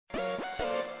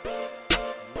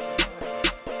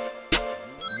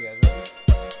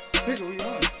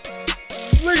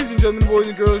Ladies and gentlemen, boys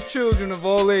and girls, children of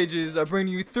all ages, I bring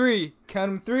you count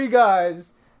 'em, three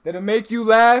guys that'll make you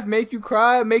laugh, make you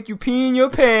cry, make you pee in your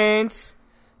pants.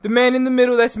 The man in the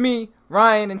middle, that's me,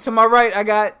 Ryan, and to my right I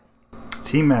got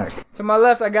T-Mac. To my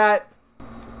left I got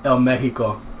El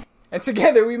Mexico. And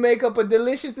together we make up a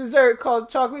delicious dessert called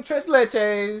chocolate tres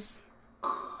leches.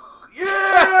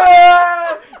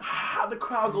 Yeah! The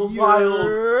crowd goes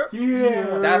wild.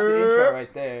 Yeah. That's the intro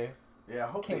right there. Yeah, I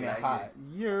hope Came they in like hot.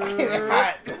 it. Came in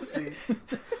hot. Let's see.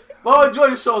 Well,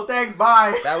 enjoy the show. Thanks.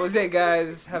 Bye. That was it,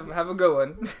 guys. Have a good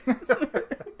one.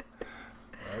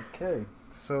 Okay,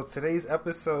 so today's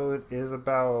episode is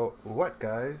about what,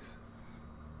 guys?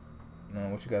 No,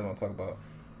 what you guys want to talk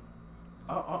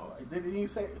about? Didn't you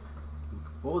say?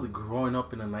 What was it? Growing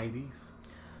up in the 90s?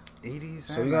 80s?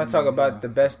 So we're going to talk about the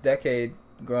best decade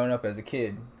growing up as a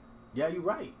kid. Yeah, you're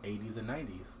right. 80s and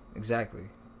 90s. Exactly.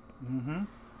 Mm-hmm.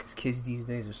 Because kids these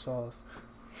days are soft.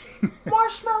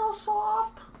 Marshmallow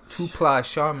soft. Two-ply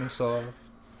Charmin soft.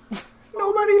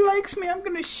 Nobody likes me. I'm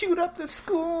gonna shoot up the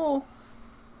school.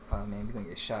 Oh, man, we're going to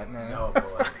get shot now. No,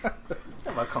 boy.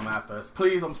 Never come after us.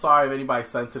 Please, I'm sorry if anybody's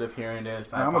sensitive hearing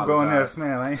this. I'm gonna go in there,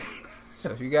 man. So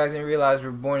if you guys didn't realize,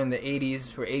 we're born in the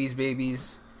 80s. We're 80s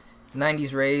babies.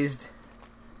 90s raised.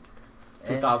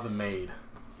 2000 made.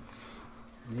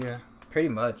 Yeah, Pretty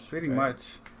much. pretty right?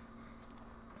 much.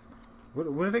 What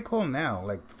do they call now?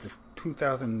 Like the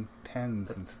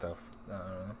 2010s and stuff. I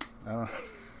don't know.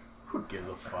 Who gives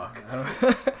a fuck?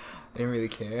 I didn't really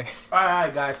care.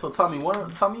 Alright, guys. So tell me,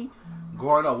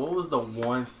 growing up, what was the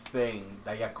one thing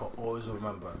that you could always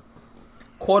remember?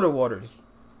 Quarter waters.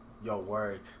 Yo,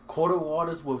 word. Quarter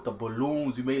waters with the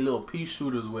balloons you made little pea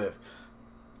shooters with.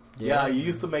 Yeah, you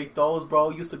used to make those, bro.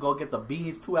 You used to go get the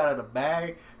beans too out of the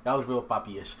bag. That was real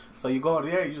poppy-ish. So you go in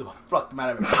there, you just pluck them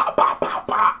out of it. Pop, pop, pop,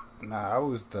 pop. Nah, I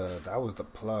was the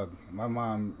plug. My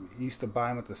mom used to buy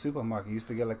them at the supermarket. Used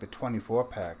to get like the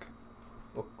 24-pack.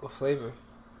 What flavor?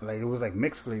 Like it was like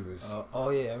mixed flavors. Oh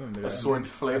yeah, I remember that. Assorted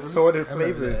flavors. Assorted I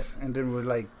remember flavors, and then we'd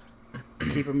like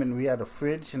keep them in. We had a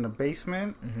fridge in the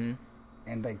basement, Mm-hmm.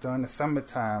 and like during the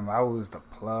summertime, I was the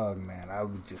plug, man. I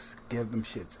would just give them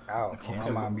shits out. Yeah, My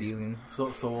so mom used- dealing. So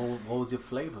what was your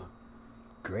flavor?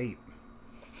 Grape.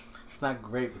 It's not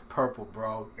grape. It's purple,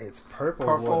 bro. It's purple.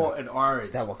 Purple water. and orange.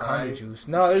 It's that Wakanda right? juice.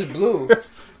 No, it was blue.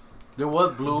 There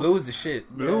was blue. Blue is the shit.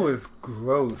 Blue is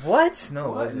gross. What? No, it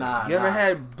What? wasn't. Nah, you ever nah.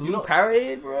 had blue You know-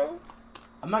 Powerade, bro?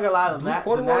 I'm not gonna lie. Blue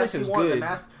quarter waters was good.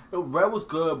 Red was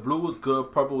good. Blue was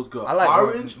good. Purple was good. I like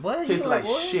orange. What? You Tasted like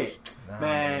like orange? shit. Nah,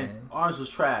 man, orange was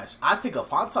trash. I take a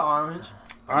Fanta orange.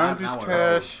 Orange Not is one of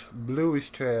trash. Blue is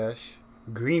trash.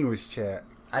 Green was chat.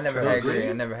 I never Trash. had green. Green?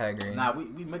 I never had green. Nah,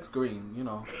 we mixed green. You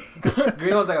know,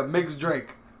 green was like a mixed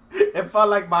drink. It felt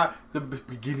like the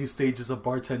beginning stages of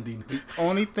bartending.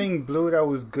 Only thing blue that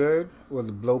was good was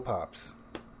the blow pops.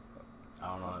 I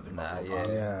don't know anything Nah, about yeah. Blue Pops.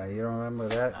 Yeah, you don't remember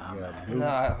that? Nah, yeah, man. blue, No,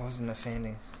 I wasn't a fan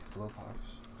of blow pops.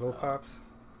 blow pops.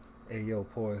 Hey yo,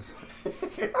 pause.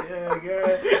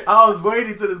 yeah. I was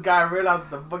waiting till this guy realized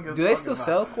what the fuck he was Do they talking still about.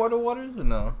 sell quarter waters or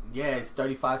no? Yeah, it's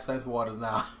 35 cents waters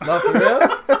now. No, for real?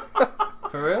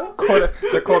 For real?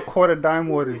 They're called quarter dime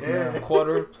waters. Yeah. Yeah.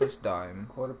 Quarter plus dime.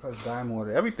 Quarter plus dime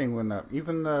water. Everything went up.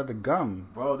 Even the gum.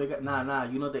 Bro, they got nah.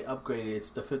 You know they upgraded.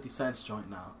 It's the 50 cents joint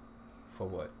now. For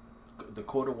what? The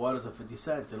quarter waters are 50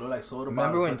 cents. They look like soda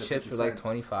Remember bottles, when but they're chips 50 were like cents.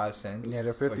 25 cents? Yeah,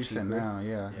 they're 50 or cent cheaper? now.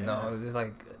 Yeah. Yeah. No, it's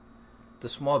like the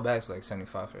small bags are like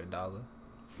 75 for $1.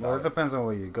 Well, it depends on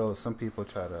where you go. Some people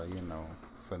try to,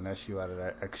 finesse you out of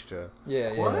that extra.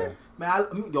 Yeah, What? yeah. Man,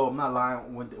 I'm not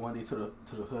lying. When they to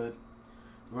the hood,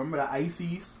 remember the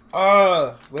ices? Wait,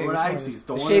 Remember the which one ices? is- The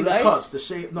the one in shaved the ice? cups. The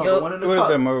shave. No, Yo, the one in the What is cup.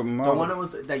 that, The one that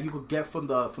was that you could get from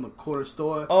the corner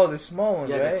store. Oh, the small ones,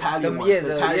 Yeah, right? the Italian ones, Yeah, the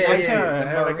the Italian yeah, ices. yeah, Yeah, it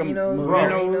had like a Marinos,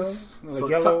 Marinos, like So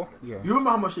yellow. Yeah. You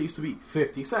remember how much they used to be?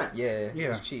 50 cents. Yeah,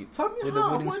 Yeah. it's cheap. Tell me With how the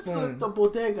I wooden went spoon. to the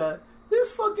bodega. This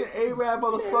fucking Arab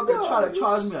motherfucker tried to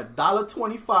charge me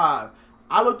 $1.25.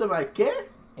 I looked at him like, ¿qué?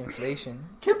 Inflation.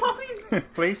 ¿Qué, papi?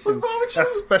 Inflation. What's wrong with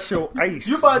That's you? special ice.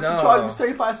 You about to No. charge me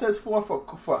 75 cents for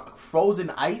frozen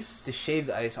ice? The shaved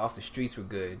ice off the streets were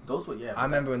good. Those were, yeah. I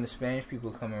remember when the Spanish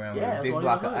people come around Yeah, with a that's big all in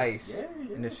block the of hood. ice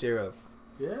Yeah. and the syrup.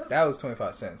 Yeah. That was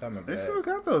 25 cents. I remember They that. still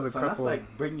got those. A So that's couple.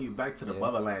 like bringing you back to the Yeah.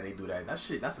 motherland. They do that. That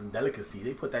shit, that's a delicacy.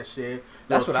 They put that shit.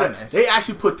 That's little what I miss. They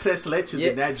actually put tres leches Yeah.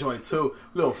 in that joint too.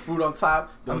 Little fruit on top.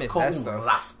 It I was miss called that stuff.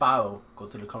 raspado. Go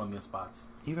to the Colombian spots.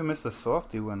 Even Mr.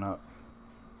 Softy went up.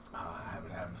 I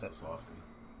haven't had Mr. Softy.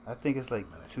 I think it's like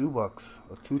 $2 or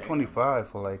 $2.25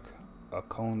 for like a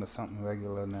cone or something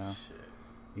regular now. Shit.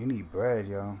 You need bread,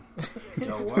 yo.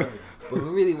 Yo, word. But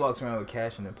who really walks around with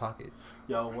cash in their pockets?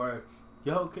 Yo, word.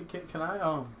 Yo, can I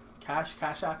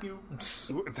cash app you?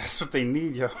 That's what they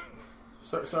need, yo.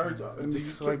 Sir, do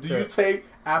Swipe you that. take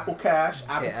Apple Cash, Say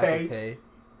Apple Pay,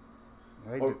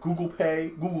 Right? or Google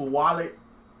Pay, Google Wallet?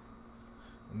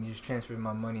 Let me just transfer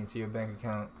my money into your bank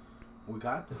account. We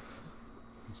got this.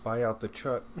 Buy out the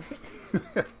truck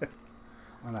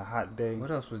on a hot day.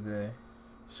 What else was there?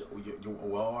 So,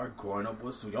 growing up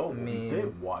with we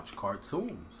did watch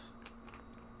cartoons.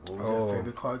 What was your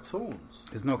favorite cartoons?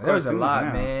 There's no There was a cartoons lot,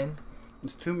 now. man.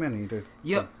 There's too many.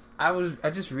 Yep. I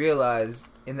just realized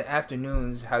in the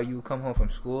afternoons how you come home from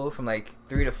school from like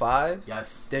 3 to 5.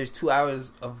 Yes. There's 2 hours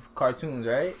of cartoons,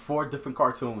 right? 4 different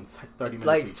cartoons, 30 minutes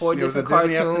Like each. 4 Yeah, it was different a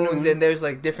Disney cartoons, afternoon. and there's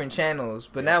like different channels.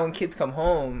 But now when kids come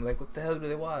home, like what the hell do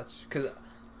they watch? Because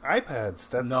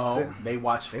iPads. No, they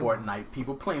watch Fortnite.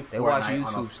 People playing Fortnite they watch on a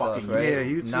YouTube fucking stuff, right? Yeah,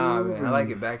 YouTube Nah, man. I and- like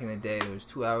it back in the day. There was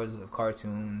 2 hours of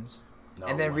cartoons, No,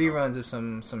 and then why not? reruns of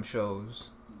some shows.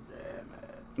 Yeah, man.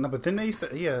 No, but then they used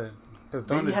to, yeah. Cause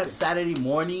Then you had Saturday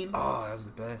morning. Oh, that was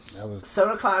the best. that was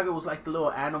 7 o'clock, it was like the little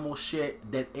animal shit.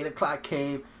 Then 8 o'clock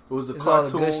came. It was the It's all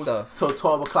the cartoons. good stuff. Till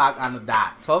 12 o'clock on the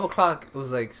dot. 12 o'clock. It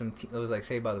was like it was like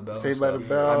Saved by the Bell. and Saved by the stuff.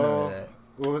 Bell. I remember that.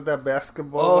 what was that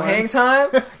basketball? Oh, one? Hang Time?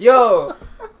 Yo,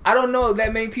 I don't know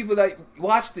that many people that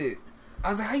watched it. I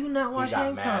was like, how you not watch He got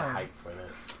Hang mad Time? hype for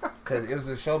this. Because it was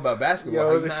a show about basketball. Yo, How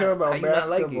it you was a not- show about how you not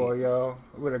like basketball, it? yo.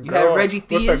 With a You girl, had Reggie with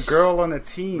Theus. a girl on the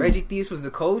team. Reggie Theus was the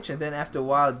coach, and then after a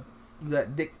while, you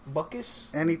got Dick Buckus.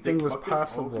 Anything Dick was Buckus?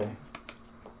 possible. Okay.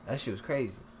 That shit was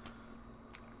crazy.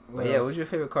 But What yeah, else? what was your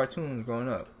favorite cartoon growing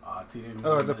up? Teenage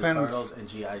Oh, Mutant it Ninja depends. Turtles and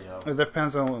G.I. Joe. It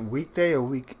depends on weekday or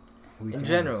weekend. In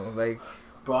general, like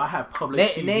Bro, I had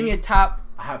public TV. name your top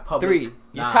I had public 3.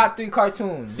 Your top 3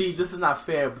 cartoons. See, this is not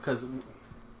fair because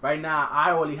right now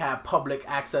I only have public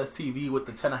access TV with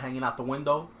the antenna hanging out the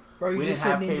window. Bro, you we just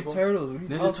didn't said have Ninja cable. Turtles. What are you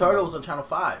Ninja talking Turtles about? on Channel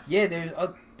 5. Yeah,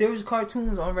 there's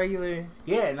cartoons on regular.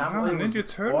 Yeah, and I No, remember Ninja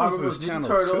Turtles all I remember was Ninja Channel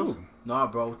Turtles. 2. No,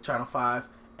 bro, Channel 5.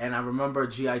 And I remember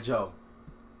G.I. Joe.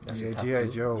 That's Yeah, your top G.I.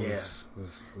 2. Joe Yeah.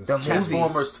 was The movie.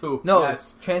 Transformers too. No,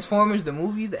 Yes. Transformers the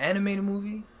movie, the animated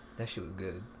movie. That shit was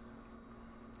good.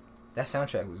 That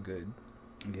soundtrack was good.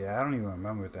 Yeah, I don't even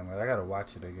remember that much. I gotta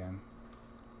watch it again.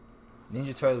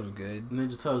 Ninja Turtles was good.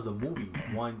 Ninja Turtles the movie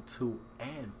 1, 2,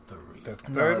 and 3. The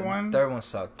third No, one? Third one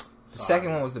sucked. The Sorry.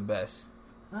 second one was the best.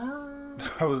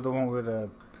 That was the one with the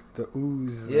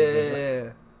ooze.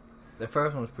 Yeah. The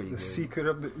first one was pretty The good. secret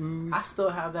of the ooze. I still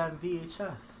have that in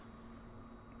VHS.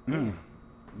 Mm.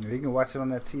 Yeah, you can watch it on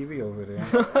that TV over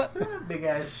there. Big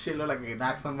ass shit look like it can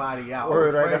knock somebody out.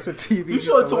 Word, right? Afraid. That's what TV. You used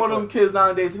show it to to look one of them like. kids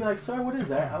nowadays, and be like, "Sir, what is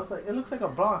that?" I was like, "It looks like a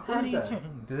block. How What do is you that?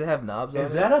 turn? Does it have knobs on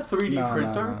Is it? that a 3D No, no,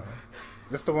 printer?" no.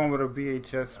 That's the one with a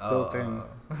VHS built in.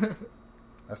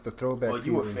 That's the throwback. Well,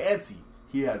 you were TV. fancy.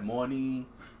 He had money.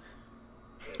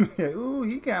 Ooh,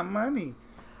 he got money.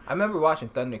 I remember watching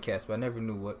Thundercats, but I never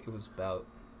knew what it was about.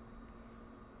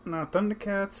 No,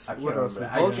 Thundercats. I can't What else? remember Was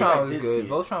that. I think I Voltron was did good. see it.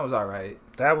 Voltron was alright.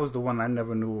 That was the one I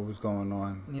never knew what was going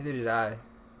on. Neither did I.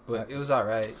 But it was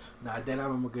alright. Nah, then I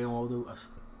remember getting all the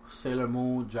Sailor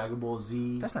Moon, Dragon Ball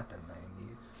Z. That's not the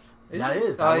 90s. That it?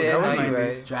 is. Oh, That yeah, was no, the you're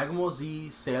 90s. right. Dragon Ball Z,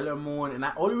 Sailor Moon, and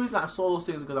only reason I saw those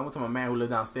things is because I went to my man who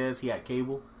lived downstairs. He had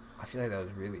cable. I feel like that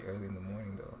was really early in the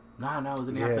morning, though. Nah, it was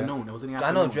in the Yeah. afternoon. It was in the I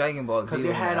afternoon. know Dragon Ball Z Because was it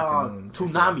in the had afternoon.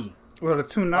 Toonami. Well, the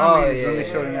Toonami Oh, is yeah, really yeah,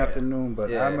 showed in the yeah. afternoon, but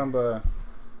Yeah. I remember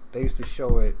they used to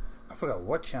show it. I forgot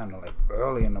what channel, like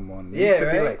early in the morning. It Yeah, used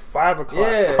to be right? like 5 o'clock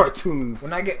Yeah. cartoons.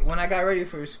 When I got ready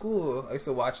for school, I used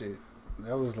to watch it.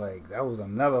 That was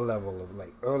another level of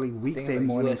like early weekday like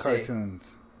morning USA. cartoons.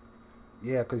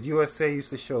 Yeah, because USA used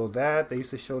to show that. They used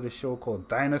to show this show called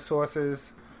Dinosaurs,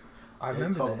 I They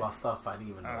remember talk that. about stuff I didn't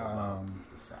even know about.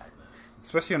 The sadness.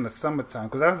 especially in the summertime,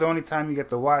 because that's the only time you get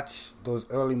to watch those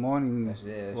early morning That's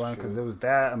ones. true. Because there was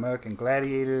that American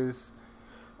Gladiators.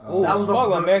 Ooh, That was talk about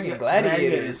the- American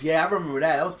Gladiators. Yeah, I remember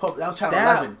that. That was Channel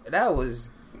 11. That was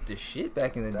the shit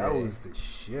back in the That day. was the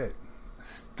shit.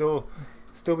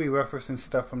 Still be referencing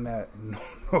stuff from that. And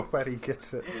nobody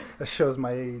gets it. That shows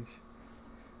my age.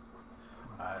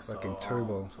 Alright, Fucking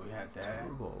Turbo. So we had that.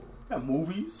 Turbo. Got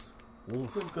movies.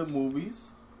 Good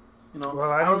movies. You know,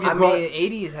 Well, I remember I growing- mean,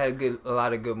 80s had a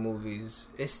lot of good movies.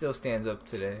 It still stands up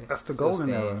today. That's the Still golden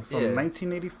era. stands. From Yeah.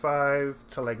 1985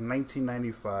 to like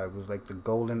 1995 was like the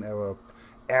golden era of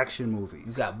action movies.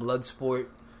 You got Bloodsport.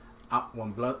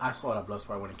 I saw that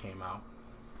Bloodsport when it came out.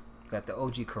 You got the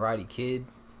OG Karate Kid.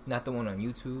 Not the one on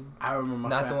YouTube. I remember.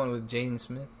 Not the one with Jaden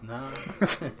Smith. Nah.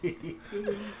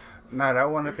 Nah, that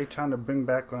one that they trying to bring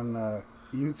back on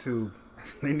YouTube,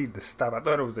 they need to stop. I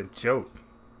thought it was a joke.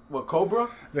 What, Cobra?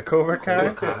 The Cobra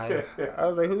Kai. Kai. I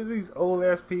was like, who's these old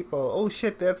ass people? Oh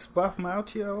shit, that's Buff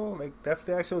Macchio. Like that's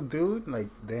the actual dude. Like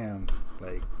damn.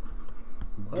 Like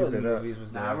What give other it up. movies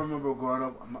was Nah, I there? remember growing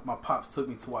up, my pops took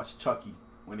me to watch Chucky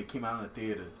when it came out in the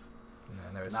theaters. Nah,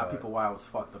 I never Now saw it. people why I was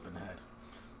fucked up in the head.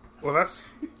 Well,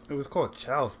 it was called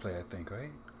Child's Play, I think,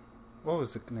 right? What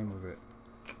was the name of it?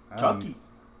 Chucky.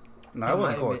 No, It it might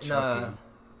wasn't have called been- Chucky. nah.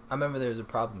 I remember there was a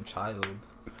problem child.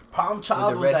 Problem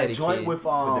Child the was that redheaded joint kid. with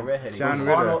With the redheaded John kid.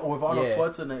 Ritter. Arnold Yeah.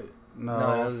 Schwarzenegger. No,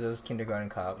 No, it was Kindergarten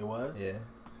Cop. It was? Yeah.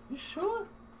 You sure?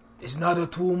 It's not a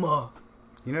tumor.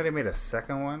 you know they made a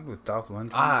second one with Dolph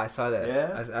Lundgren. Ah, I saw that.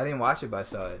 Yeah? I didn't watch it, but I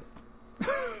saw it.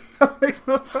 That makes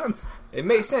no sense. It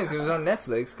makes sense. It was on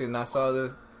Netflix because I saw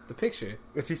the picture.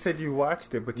 But you said you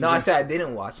watched it, but you No, I didn't- said I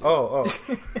didn't watch it. Oh,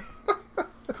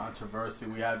 Controversy.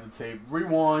 We have the tape.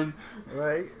 Rewind.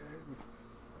 right.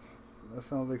 That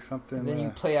sounds like something. And then you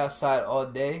play outside all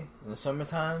day in the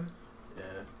summertime. Yeah.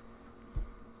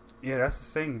 Yeah, that's the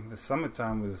thing. The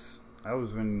summertime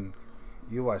was when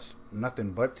you watched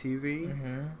nothing but TV,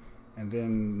 Mm-hmm. and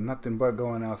then nothing but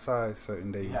going outside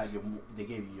certain days. You had they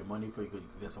gave you your money for you could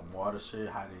get some water shit,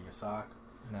 hide it in your sock.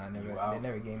 Nah, You out. they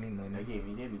never gave me money. They gave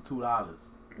me $2.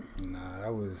 Nah,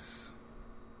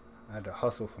 I had to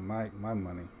hustle for my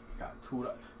money. Got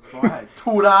 $2. Bro, I had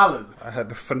 $2. I had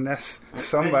to finesse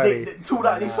somebody.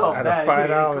 $2. They felt I had bad. $5. Hey,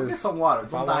 go get some water.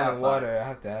 If I Don't die wanted outside. water, I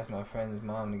have to ask my friend's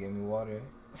mom to get me water.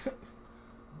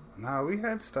 Nah, we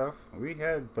had stuff. But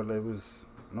it was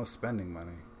no spending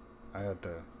money. I had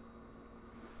to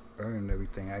earn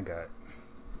everything I got.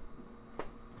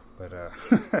 But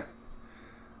that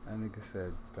nigga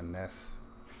said finesse.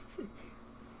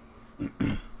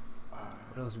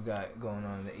 What else we got going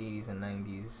on in the 80s and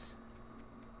 90s?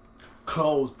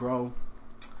 Clothes, bro.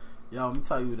 Yo, let me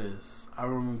tell you this. I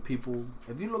remember people.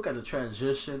 If you look at the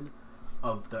transition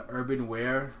of the urban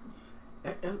wear,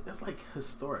 it's like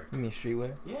historic. You mean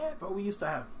streetwear? Yeah, bro. We used to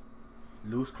have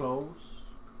loose clothes,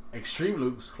 extreme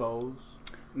loose clothes,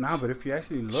 Nah, but if you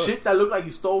actually look shit that looked like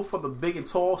you stole from the big and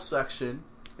tall section.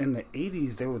 in the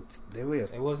 80s, they were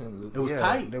It wasn't loose. It was yeah,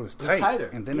 tight. It was It was tight. tighter.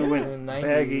 And then Yeah. it went In the 90s.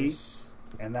 baggy,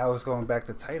 and now it's going back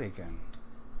to tight again.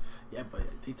 Yeah, but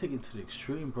they take it to the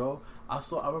extreme, bro. I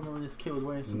remember this kid was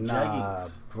wearing some Nah,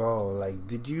 jeggings. bro. Like,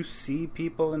 did you see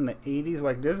people in the 80s?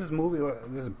 Like, there's this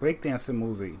breakdancing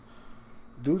movie.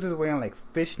 Dudes is wearing, like,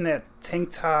 fishnet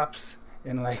tank tops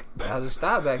and, like... That was a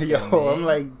style back then, Yo, man. I'm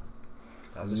like...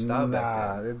 That was a style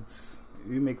back then.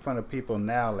 You make fun of people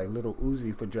now, like Little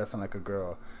Uzi for dressing like a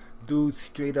girl. Dudes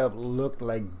straight up looked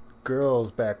like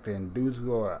girls back then. Dudes who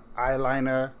wore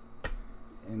eyeliner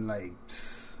and, like...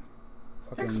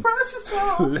 fucking Express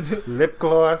yourself. lip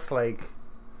gloss, like...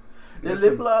 Their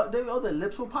listen, their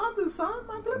lips were popping, son.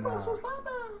 My lip gloss Nah. was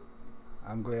popping.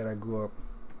 I'm glad I grew up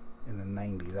in the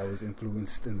 90s. I was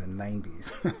influenced in the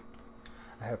 90s.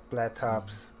 I have flat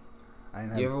tops. I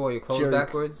didn't You have ever wore your clothes jerk.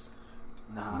 backwards?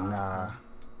 Nah.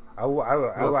 I Well,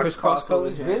 rocked, crisscross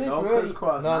colors? yeah. Really? No For real?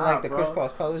 crisscross, Not nah, like the bro.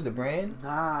 crisscross colors, the brand?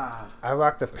 Nah. I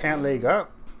rocked the pant leg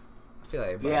up. I feel like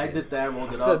everybody Yeah, I did that. Rolled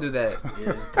I it still up. do that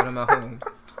Yeah. when I'm at home.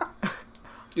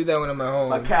 Do that when I'm at home.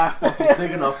 My calf wasn't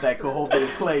big enough that could hold it in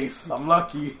place. I'm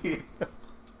lucky.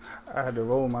 I had to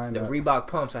roll mine The up. Reebok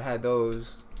pumps, I had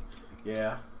those.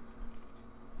 Yeah.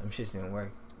 Them shits didn't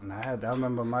work. And I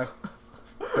remember my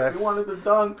best You wanted to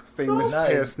dunk. famous No.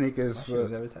 pair of sneakers My shit was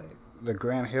were never tight. the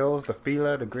Grand Hills, the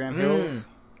Fila, the Grand Hills.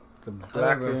 The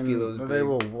black remember and Fila's they big.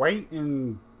 were white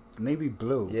and navy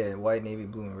blue. Yeah, white, navy,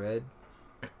 blue, and red.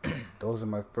 Those are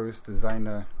my first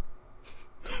designer.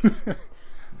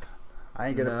 I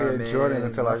ain't get a pair of man. Jordan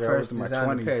until my I got first into my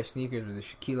designer pair 20s. of sneakers was the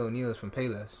Shaquille O'Neal's from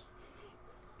Payless.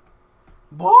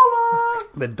 Baller.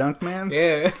 The Dunkmans?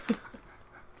 Yeah.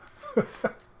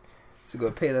 So go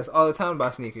to Payless all the time to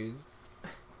buy sneakers.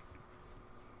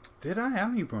 Did I? I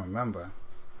don't even remember.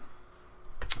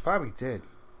 I probably did.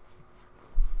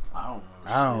 I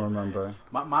don't remember.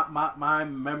 remember. My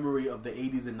memory of the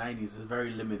 80s and 90s is very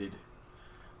limited.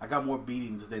 I got more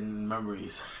beatings than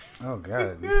memories. Oh,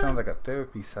 God. You sound like a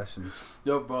therapy session.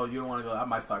 Yo, bro, you don't want to go. I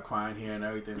might start crying here and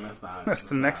everything. That's not. That's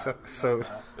the next episode.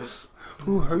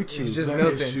 Who hurt you? It's just Their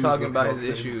Milton issues talking of about his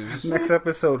Milton. issues. Next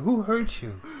episode, Who Hurt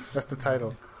You? That's the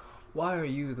title. Why are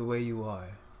you the way you are?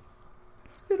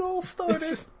 It all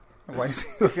started. Why is he,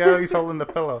 look how he's holding the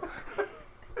pillow.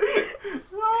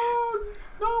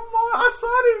 No more. I'm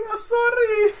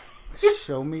sorry.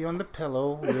 Show me on the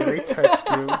pillow where they touched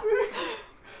you.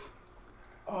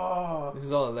 Oh. This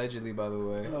is all allegedly, by the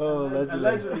way. Oh,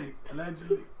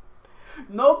 Allegedly.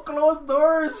 No closed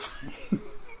doors.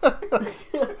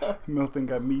 Milton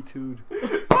got me too'd.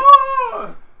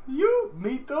 Oh,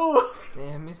 me too.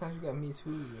 Damn, how many times you got me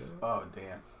too, bro? Oh,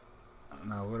 damn.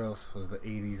 Now, what else was the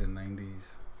 80s and 90s?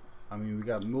 I mean, we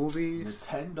got movies.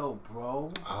 Nintendo,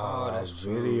 bro. Oh, that's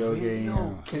true. Video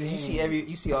game. Because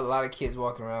you see a lot of kids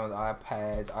walking around with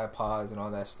iPads, iPods, and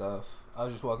all that stuff. I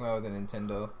was just walking around with a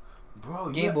Nintendo.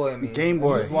 Bro, Game Boy, I mean. Game I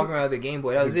was Boy. just walking around with a Game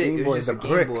Boy. That was The it. Game It Boy, was just the a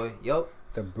Game brick. Boy. Yup.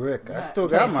 The brick. I Yeah. still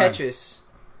got Playing mine.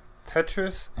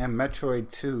 Tetris. And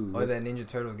Metroid 2. Or that Ninja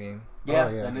Turtle game. Yeah, Oh,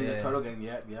 yeah. that Ninja Yeah. Turtle game.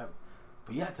 Yep.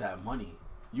 But you had to have money.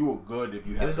 You were good if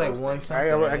you had. It was like those one things.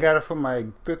 something. I got it for my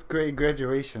 5th grade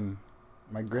graduation.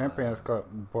 My grandparents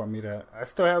bought me that. I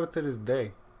still have it to this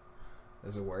day.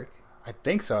 Does it work? I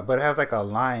think so, but it has like a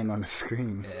line on the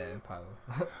screen. Yeah,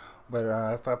 probably.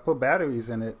 But if I put batteries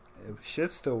in it, it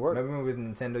should still work. Remember with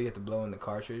Nintendo, you have to blow in the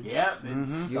cartridge? Yeah,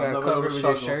 Mhm. You gotta cover it with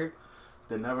your shirt.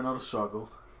 They never know the struggle.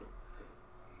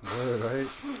 Yeah, right?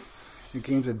 The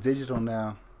games are digital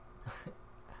now.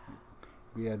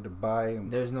 We had to buy them.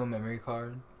 There's no memory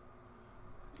card.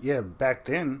 Yeah, back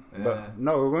then. Yeah. But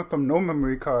no, it went from no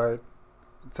memory card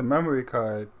to memory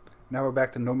card. Now we're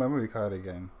back to no memory card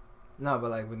again. No,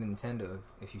 but like with Nintendo,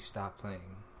 if you stop playing,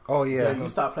 Oh, Yeah, yeah. you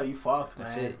stop playing, you fucked, man.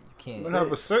 that's it. You can't. Well, no,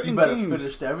 but certain You better games.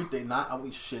 finish everything.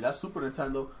 Shit. That's Super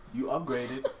Nintendo. You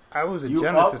upgraded. I was a You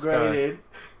Genesis guy. upgraded.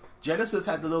 Genesis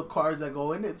had the little cards that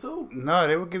go in it too. No,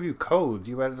 they would give you codes.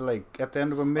 You had to like at the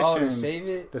end of a mission. Oh, to save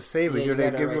it? To save it, Yeah, they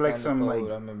gotta give you write like down the some code.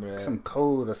 like I remember that. some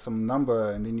code or some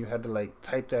number, and then you had to like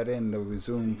type that in to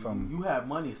resume from. You had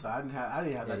money, so I didn't have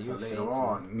Yeah, that you till were later fancy.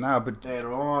 on. Nah, but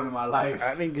Later on in my life,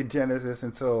 I didn't get Genesis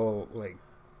until like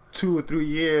 2 or 3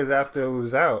 years after it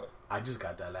was out. I just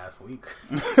got that last week.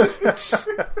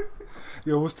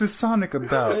 Yo, what's this Sonic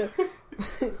about?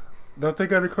 Don't they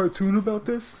got a cartoon about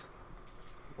this?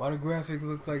 Why the graphic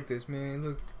look like this, man?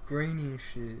 Look grainy and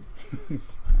shit.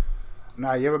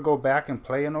 Nah, you ever go back and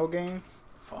play an old game?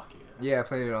 Fuck yeah. Yeah, I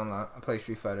played it online. I played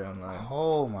Street Fighter online.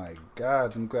 Oh my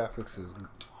god, them graphics is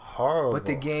horrible. But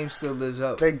the game still lives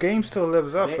up. The game still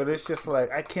lives up, They- but it's just like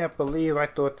I can't believe I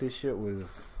thought this shit was.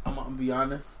 I'm gonna be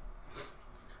honest.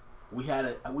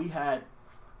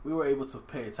 We were able to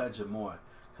pay attention more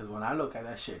because when I look at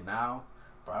that shit now,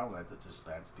 bro, I don't like the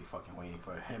suspense be fucking waiting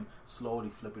for him slowly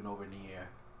flipping over in the air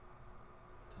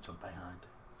to jump behind.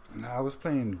 Nah, I was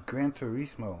playing Gran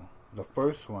Turismo, the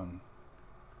first one,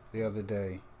 the other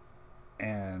day,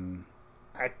 and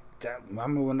I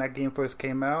remember when that game first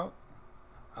came out.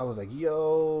 I was like,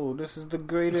 "Yo, this is the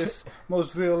greatest,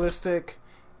 most realistic."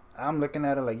 I'm looking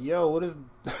at it like, "Yo, what is?"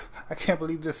 I can't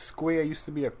believe this square used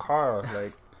to be a car.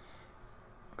 Like,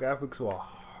 graphics were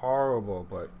horrible,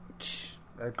 but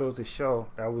that goes to show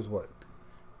that was what,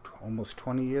 almost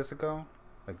 20 years ago,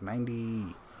 like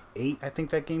 98. I think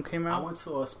that game came I out. went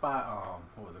to a spot,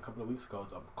 what was it, a couple of weeks ago,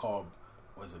 called,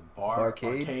 was it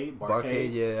Barcade? Barcade?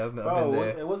 Barcade, yeah, I've Bro, been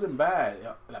there. it wasn't bad,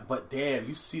 but damn,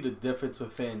 you see the difference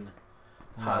within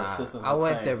how the systems. I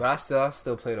went there, but I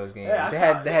still play those games. Yeah, they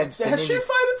had they had the Street Ninja-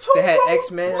 Fighter 2. they had bro.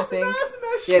 X-Men, I Busting think. ass in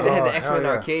that Yeah, shit. they had the Oh, X-Men hell yeah.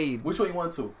 arcade. Which one you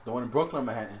went to? The one in Brooklyn or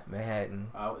Manhattan? Manhattan.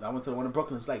 I went to the one in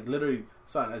Brooklyn. It's like literally,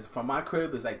 son. It's from my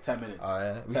crib. It's like 10 minutes. Oh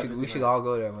yeah, 10, we 15 should minutes. all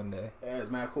go there one day. Yeah,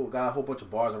 it's mad cool. Got a whole bunch of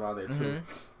bars around there too.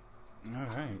 Mhm. All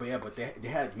right. But yeah, they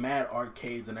had mad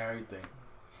arcades and everything.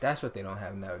 That's what they don't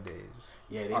have nowadays.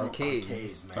 Yeah, they Arcades.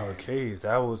 arcades, man. Arcades,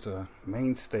 that was a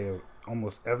mainstay of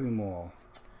almost every mall.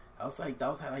 That was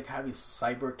like having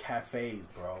cyber cafes,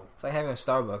 bro. It's like having a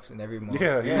Starbucks in every mall.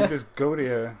 Yeah, Yeah. you just go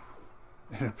there,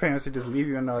 and the parents would just leave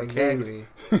you in the arcade. Exactly.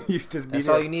 You just be That's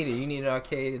there. all you needed. You need an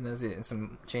arcade and that's it, and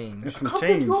some change. And some Come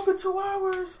change. pick you up in 2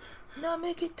 hours. No,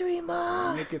 make it 3,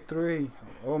 Ma. Make it 3,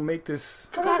 or make this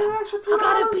I got an extra 2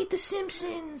 hours. the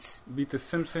Simpsons. beat the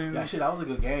Simpsons. Yeah, shit, that was a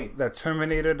good game. That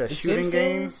Terminator, that The shooting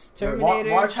Simpsons, game. Terminator,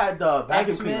 March had the vacuum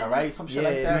X-Men, cleaner, right? Some shit yeah,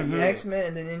 like that. Mhm. Yeah. X-Men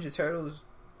and the Ninja Turtles.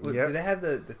 Yep. Did they have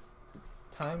the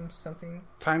time something?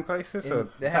 Time Crisis. Or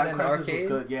They had that in the Crisis was arcade.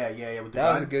 good. Yeah. With the That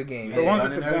was gun. a good game. Yeah, the one gun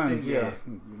with the and guns, everything, yeah.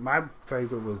 My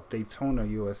favorite was Daytona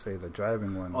USA, the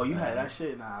driving one. Oh, you had that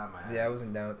shit? Nah, man. Yeah, I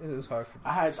wasn't down. It was hard for.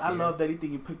 I scared. loved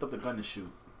anything you picked up the gun to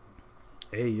shoot.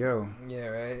 Hey, yo. Yeah,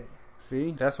 right.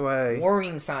 See? That's why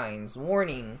Warning signs.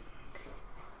 Warning.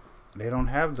 they don't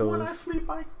have When I those. sleep,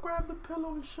 I grab the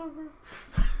pillow and shiver.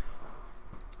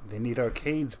 They need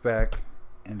arcades back,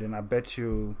 and then I bet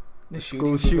you The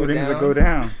school shootings will go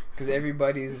down. because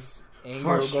everybody's anger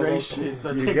will go Frustrations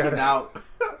are You taken gotta- out.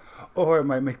 Or it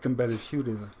might make them better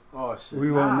shooters. Oh shit.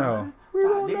 We won't know. Man. We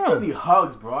won't they know. just need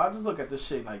hugs, bro. I just look at this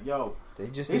shit like, yo, They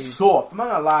just they need. soft. I'm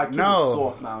not gonna lie, kids No. are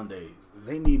soft nowadays.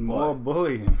 They need more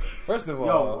bullying. First of Yo,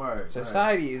 all, word,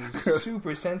 society is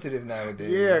super sensitive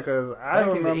nowadays. Yeah, because I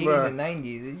Back in the 80s remember and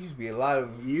 90s, it used to be a lot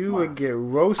of. you would get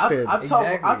roasted. I tell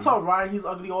Exactly. Ryan he's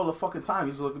ugly all the fucking time.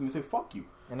 He's looking at me and say, "Fuck you."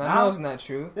 And I Now- know it's not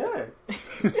true. Yeah.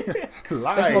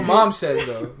 Lies. That's what my mom says,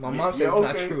 though. My mom says Yeah, it's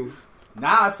not okay. true.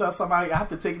 Now I tell somebody I have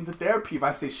to take him to therapy if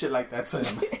I say shit like that to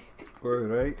him. Word,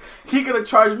 right? He gonna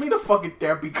charge me the fucking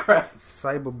therapy crap.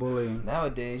 Cyberbullying.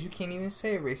 Nowadays, you can't even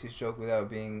say a racist joke without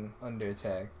being under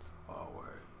attack. Oh,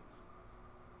 word.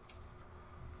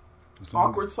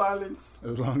 Awkward silence.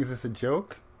 As long as it's a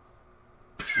joke.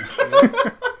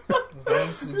 As long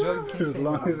as it's a joke, you can't As say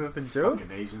long no. as it's a joke?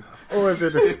 Fucking Asian. Or is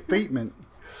it a statement?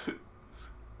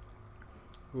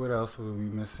 What else were we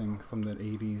missing from the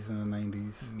 80s and the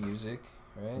 90s? Music,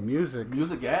 right? Music.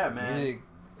 Music, yeah, man. Music,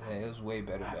 yeah, it was way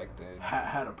better back then.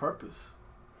 Had a purpose.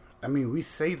 I mean, we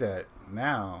say that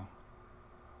now,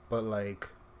 but like,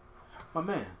 My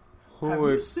man, who have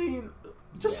would you seen?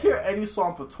 Just hear any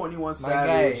song for 21 My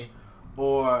Savage guy.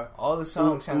 or All the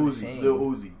songs sound the Uzi, same. Lil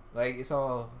Uzi. Like, it's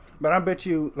all... But I bet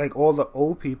you, like, all the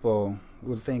old people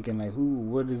were thinking, like,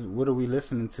 what are we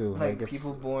listening to? Like, it's-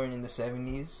 people born in the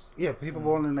 70s. Yeah, people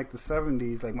born in, like, the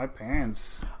 70s, like, my parents.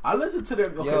 I listen to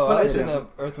them. Okay, Yo, put I it listen this. to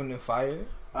Earth, Wind & Fire.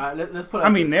 Let's put it I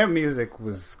mean, this. their music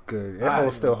was good. It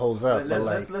Alright, still holds up, but,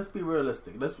 like, let's be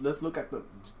realistic. Let's look at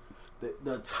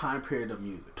the time period of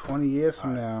music. 20 years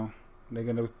from now, they're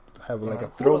gonna have, like,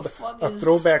 Like, a who the fuck is-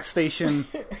 throwback station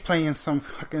playing some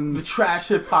fucking... The trash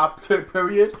hip hop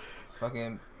period.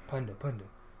 Fucking Punda.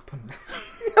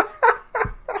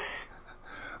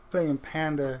 playing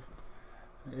Panda.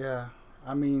 Yeah,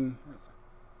 I mean,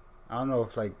 I don't know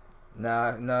if, like...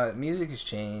 Nah, music has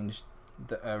changed.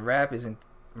 The rap is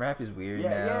weird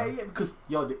now. Yeah. Because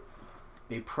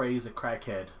they praise a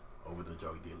crackhead over the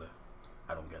drug dealer.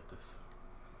 I don't get this.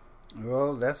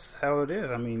 Well, that's how it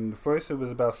is. I mean, first it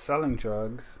was about selling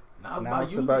drugs. Now it's Now about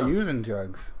it's using about them. using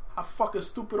drugs. How fucking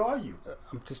stupid are you?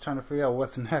 I'm just trying to figure out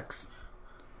what's next.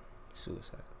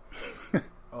 Suicide.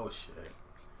 Oh shit.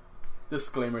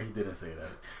 Disclaimer: he didn't say that.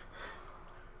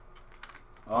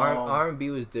 R&B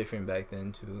was different back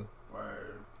then too.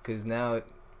 Word. Cause now,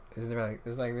 there's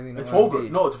like really no It's R&B. vulgar.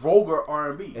 No, it's vulgar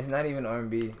R&B. It's not even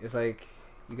R&B. It's like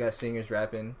you got singers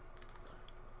rapping.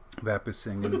 Rapper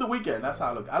singing. Look at the Weeknd. That's how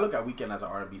I look. I look at Weeknd as an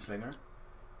R&B singer.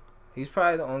 He's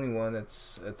probably the only one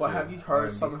that's. But have you heard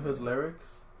R&B some of his singer.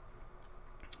 lyrics?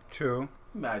 True.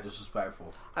 Mad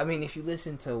disrespectful. I mean, if you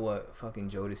listen to what fucking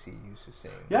Jodeci used to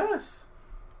sing. Yes.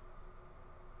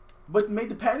 But made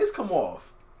the panties come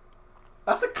off.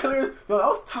 That's a clear. Yo, that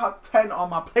was top 10 on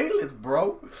my playlist,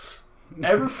 bro.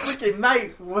 Every freaking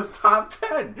night was top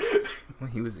 10.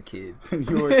 When he was a kid.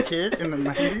 You were a kid in the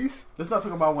 90s? Let's not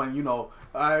talk about when,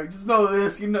 alright, just know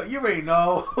this, you already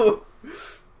know. I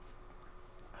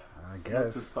To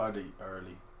guess. start it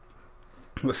early.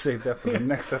 We'll save that for the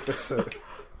next episode.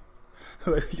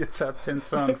 Your top 10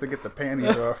 songs to get the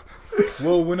panties off.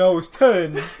 Well, when I was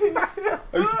 10, I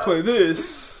used to play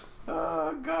this.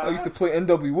 Oh, God. I used to play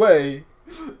NWA.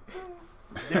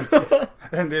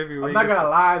 NWA I'm not gonna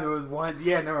lie, there was one.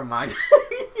 Yeah, never mind.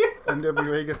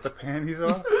 NWA gets the panties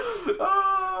off?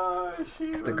 Oh,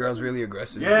 she The was- girl's really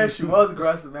aggressive. Yeah, she was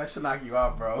aggressive, man. She'll knock you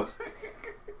out, bro.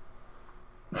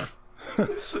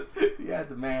 You had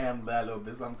to manhandle that a little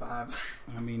bit sometimes.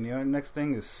 I mean, the next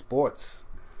thing is sports.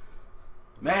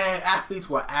 Man, athletes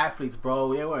were athletes,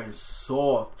 bro. They weren't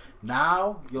soft.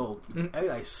 Now,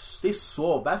 they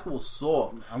soft. Basketball's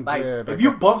soft. I'm like, glad I if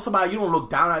you got- bump somebody, you don't look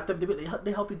down at them.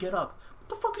 They help you get up. What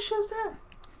the fuck is shit is that?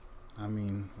 I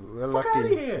mean, we're Fuck outta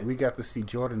lucky here. we got to see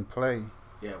Jordan play.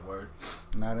 Yeah, word.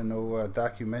 Not in no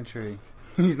documentary.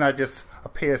 He's not just a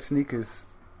pair of sneakers.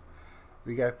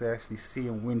 We got to actually see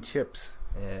him win chips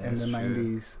Yeah, in the that's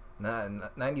true. 90s. Nah,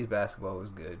 90s basketball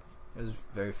was good. It was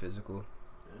very physical.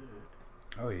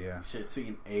 Oh, yeah. Shit,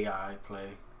 seeing AI play.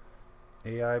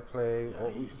 AI play. Yeah, Oh,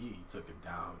 he took it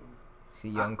down. See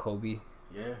young Kobe.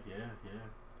 Yeah.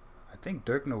 I think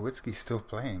Dirk Nowitzki's still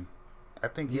playing. I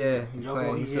think Yeah, he's Yo, playing.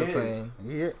 well, He's he still is. playing.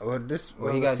 Yeah, well,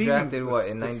 Well, he got the drafted, what,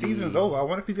 in the 90? season's over. I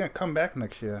wonder if he's gonna come back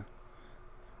next year,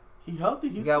 He healthy.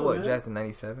 He He's got still what, there. drafted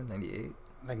 97, 98?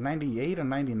 like 98 or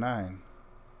 99.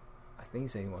 I think he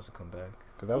said he wants to come back.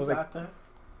 Because that He was like, got that?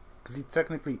 because he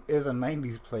technically is a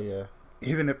 90s player,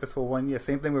 even if it's for 1 year.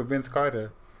 Same thing with Vince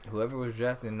Carter. Whoever was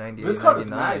drafted in 98, Vince Carter's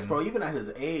 99. nice, bro. Even at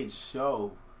his age,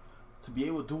 to be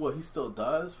able to do what he still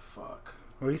does, fuck.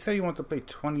 Well, he said he wanted to play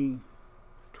 20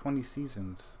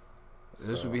 seasons.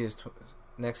 This would be his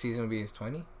next season. Would be his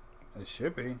 20. It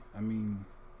should be. I mean,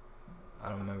 I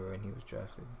don't remember when he was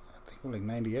drafted. I think it was like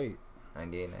 98,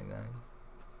 98, 99.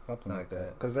 something like like that.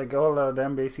 that. Because like all the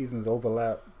NBA seasons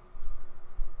overlap.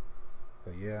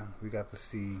 But yeah, we got to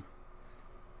see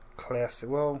classic.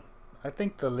 Well, I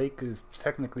think the Lakers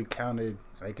technically counted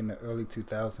like in the early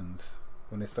 2000s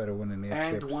when they started winning their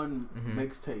And chips. won Mhm.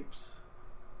 mixtapes.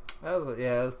 That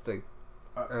was the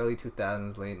Early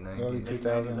 2000s, late 90s. Early Late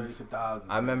 2000s. 90s, early 2000s.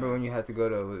 I remember when you had to go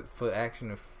to Foot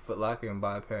Action or Foot Locker and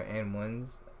buy a pair of N1s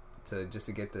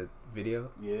to get the video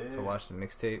to watch the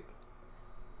mixtape.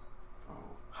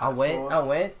 I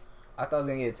went. I thought I was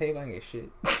gonna get a tape. I didn't get shit.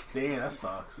 Damn, that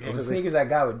sucks. Yeah, The sneakers I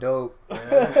got were dope.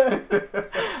 Yeah.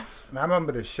 And I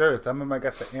remember the shirts. I remember I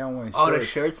got the N1 shirts. Oh, the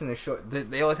shirts and the short.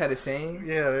 They always had the same.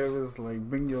 Yeah, it was like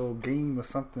bring your game or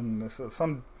something.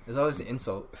 There's always an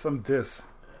insult. Some diss.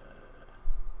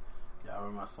 Yeah, I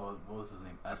remember I saw, what was his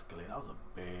name? Escalade. That was a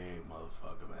big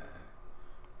motherfucker, man.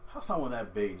 How someone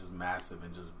that big, just massive,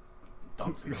 and just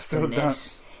dunks in your Still face?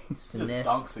 Finesse. Just Finesse.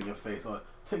 dunks in your face. Or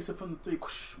takes it from the three.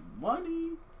 Whoosh,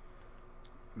 money.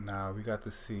 Nah, we got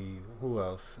to see who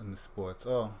else in the sports.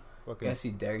 Oh, You fucking gotta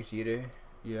see Derek Jeter.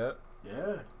 yeah.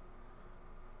 Yeah.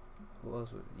 Who else?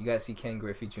 You gotta see Ken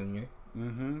Griffey Jr.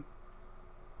 Mm-hmm.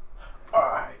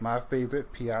 Alright. My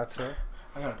favorite, Piazza.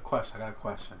 I got a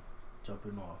question.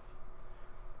 Jumping off.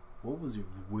 What was your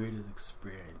weirdest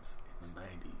experience in the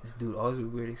 90s? This dude always with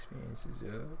weird experiences,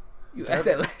 yo. You asked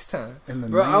that last time. In the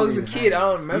Bro, I was a 90s. kid. I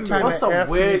don't You remember. trying What's to some ask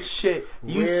weird me shit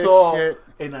you weird saw shit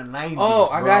in the 90s? Oh,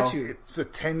 I bro? got you. for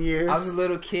 10 years? I was a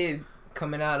little kid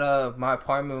coming out of my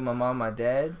apartment with my mom and my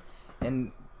dad,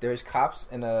 and there's cops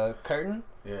and a curtain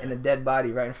Yeah. and a dead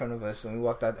body right in front of us when we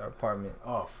walked out our apartment.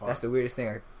 Oh, fuck. That's the weirdest thing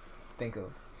I think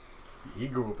of. He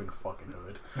grew up in the fucking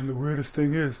hood. And the weirdest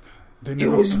thing is, they It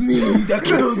never, was me that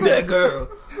killed that girl.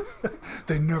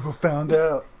 they never found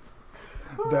out.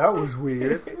 That was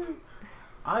weird.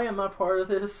 I am not part of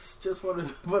this. Just want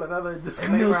to put another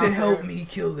disclaimer Milton out there. helped me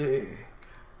kill her.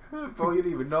 Bro, you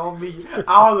didn't even know me.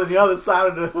 I was on the other side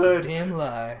of the hood. Damn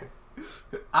lie.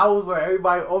 I was where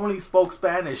everybody only spoke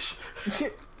Spanish.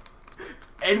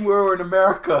 And we were in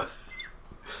America.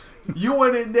 You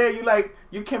went in there,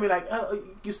 you came in like,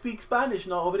 you speak Spanish?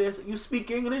 No, over there, you speak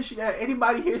English? Yeah,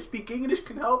 anybody here speak English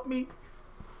can help me?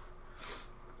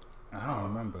 I don't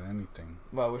remember anything.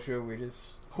 Wow, what's your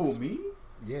weirdest? Who, me?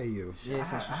 Yeah, you. Yeah,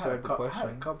 since you I had started the I had a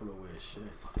question. couple of weird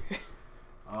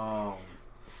shits.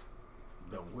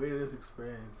 The weirdest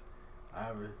experience I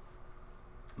ever,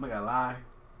 I'm not gonna lie,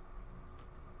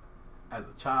 as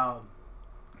a child,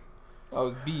 I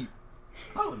was beat.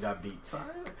 I always got beat. So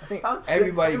I think I-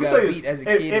 everybody let me got tell you, beat as a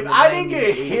kid. If in the I didn't 90s,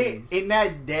 get hit 80s. in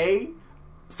that day,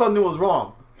 something was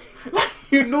wrong.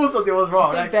 You knew something was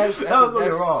wrong. I think Like, that was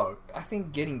something wrong. I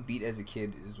think getting beat as a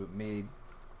kid is what made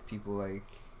people like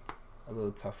a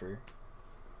little tougher,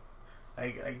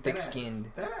 Like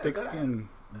thick-skinned. Thick skin.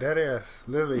 Dead ass.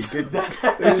 Literally. Get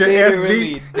Literally, your ass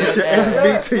beat. Get your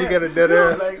dead ass beat till you get a dead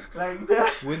ass. Like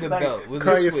that. with a Like, belt, with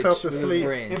call a yourself switch, to with a sleep.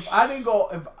 branch. If I didn't go,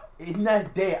 if in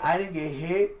that day I didn't get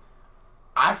hit,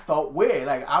 I felt weird.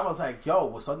 Like I was like, yo,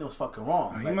 well, something was fucking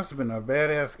wrong. You Like, must have been a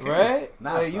badass kid. Right?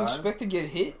 Nah, Like, you son. expect to get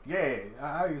hit? yeah,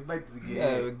 I expected to get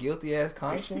Yeah, hit. a guilty ass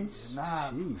conscience. Nah,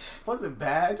 Sheesh. wasn't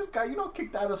bad. I just got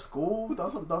kicked out of school,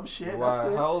 done some dumb shit. Wow, That's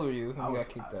it. how old were you I when you was-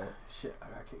 got kicked out? Shit, I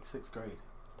got kicked 6th grade.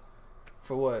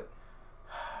 For what?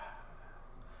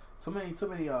 Too many.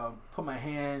 Put my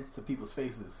hands to people's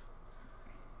faces.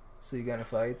 So you got in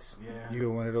fights? Yeah. You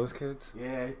were one of those kids?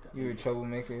 Yeah. You were a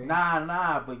troublemaker?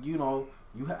 Nah. But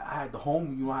I had the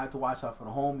homie. I had to watch out for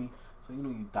the homie. So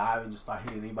you dive and just start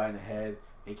hitting anybody in the head.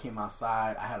 They came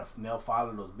outside. I had a nail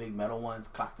filer, those big metal ones,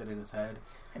 clocked it in his head.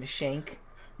 And a shank?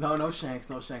 No shanks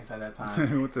at that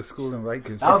time. Went to school in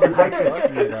Rikers. That was in high school.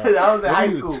 What are you talking about? That was in What high are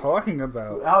you school. talking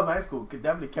about? That was high school. Could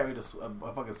definitely carry a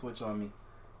fucking switch on me.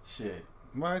 Shit.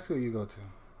 What high school you go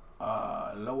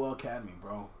to? Lowell Academy,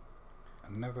 bro. I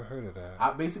never heard of that. I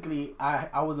was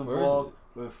Where is involved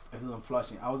with, it was in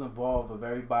Flushing. I was involved with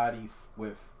everybody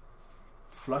with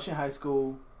Flushing High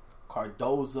School,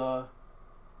 Cardoza,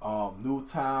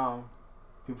 Newtown,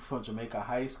 people from Jamaica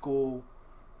High School.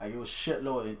 Like it was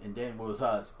shitload, and then it was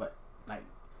us. But like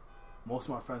most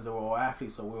of my friends, they were all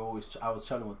athletes, so I was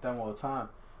chilling with them all the time.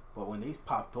 But when they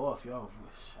popped off,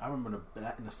 I remember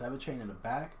in the 7 train in the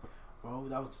back, bro.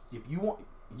 That was you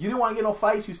didn't want to get no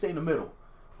fights, you stay in the middle.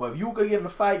 But if you were gonna get in a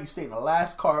fight, you stay in the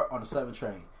last car on the 7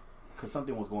 train, because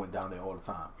something was going down there all the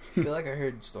time. I feel like I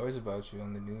heard stories about you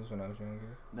on the news when I was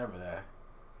younger. Never that.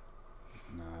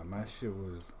 Nah, my shit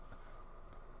was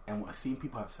And when seeing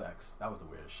people have sex, that was the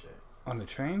weirdest shit. on the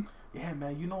train. Yeah,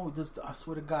 man. I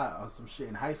swear to God, on some shit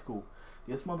in high school,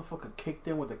 this motherfucker kicked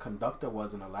in what the conductor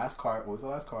was in the last cart. What was the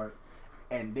last cart?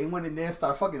 And they went in there and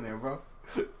started fucking there, bro.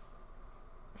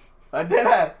 I did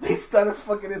that. They started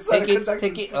fucking inside the conductor's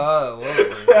Ticket. seat. Whoa.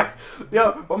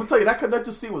 Yo, I'm gonna tell you, that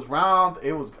conductor seat was round.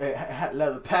 It had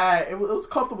leather pad. It was a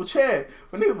comfortable chair.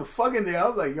 When they were fucking there, I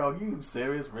was like, yo, you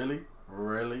serious?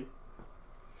 Really?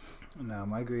 Nah,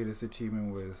 my greatest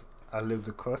achievement was I lived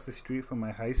across the street from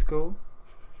my high school,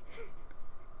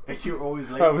 And you were always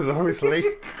late. I was always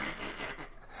late.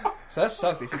 So that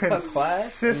sucked. If you cut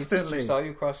class and your teacher saw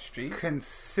you across the street.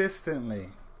 Consistently,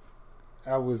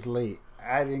 I was late.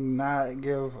 I did not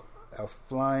give a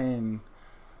flying.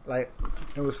 Like,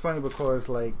 it was funny because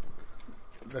like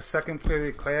the second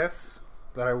period class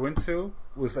that I went to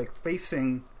was like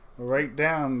facing right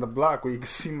down the block where you could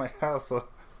see my house. So,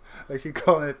 like, she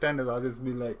calling it thunder, I'll just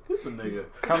be like, "Who's a nigga?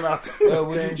 Come out."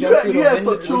 Would you jump through the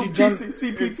window? Would you jump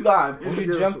CPT time? Would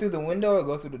you jump through the window or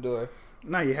go through the door?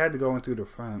 No, you had to go in through the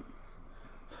front.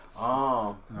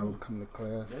 And I would come to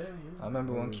class. Yeah. I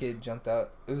remember one kid jumped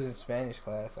out. It was in Spanish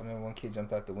class. I remember one kid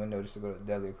jumped out the window just to go to the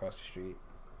deli across the street.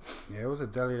 Yeah, it was a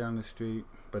deli down the street,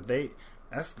 but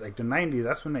that's like the 90s.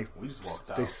 That's when we just walked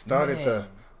out. They started Man.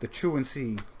 the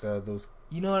truancy, those.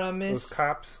 You know what I miss? Those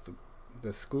cops,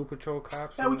 the school patrol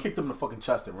cops. Yeah, we kicked them in the fucking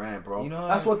chest and ran, bro. You know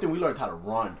that's one thing we learned how to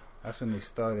run. That's when they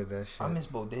started that shit. I miss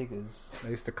bodegas.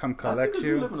 They used to come That's collect because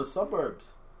you. we live in the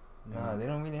suburbs. Nah, they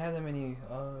don't really have that many.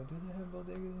 Do they have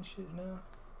bodegas and shit now?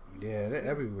 Yeah, they're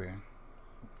everywhere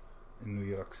in New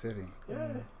York City. Yeah.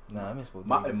 Nah, I miss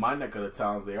bodegas. In my neck of the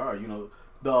towns, they are. You know,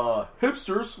 the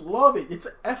hipsters love it. It's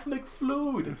an ethnic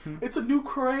food. Mm-hmm. It's a new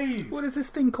crave. What is this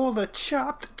thing called? A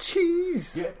chopped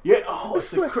cheese. Yeah. Oh, it's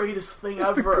the greatest thing ever.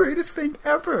 It's the greatest thing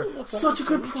ever. Such a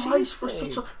good price for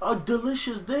such a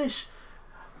delicious dish.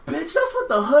 Bitch, that's what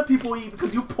the hood people eat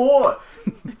because you poor.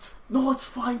 It's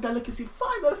fine delicacy.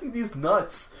 Fine delicacy. These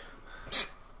nuts.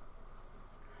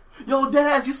 Yo,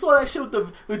 deadass, you saw that shit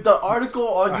with the article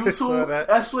on YouTube? I saw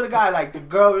that. I swear to God, like the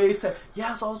girl, they said,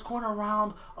 yeah, so I was going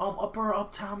around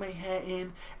uptown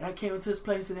Manhattan, and I came into this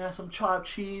place and they had some chopped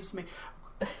cheese.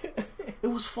 It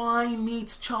was fine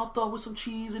meats chopped up with some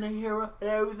cheese in here and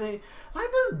everything. Like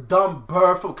this dumb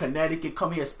bird from Connecticut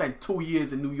come here, spend 2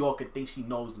 years in New York and think she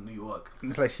knows New York.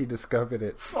 It's like she discovered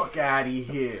it. Fuck out of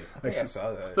here. I think I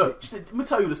saw that. Look, let me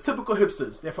tell you this, typical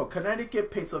hipsters. They're from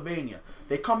Connecticut, Pennsylvania.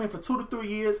 They come in for 2 to 3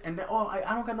 years and then, I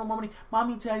don't got no more money.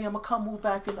 Mommy, daddy, I'm gonna come move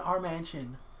back into our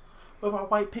mansion with our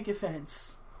white picket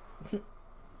fence.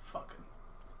 Fucking.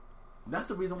 That's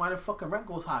the reason why the fucking rent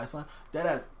goes high, son.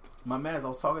 Deadass. My man, I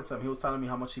was talking to him. He was telling me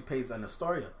how much he pays in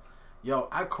Astoria. Yo,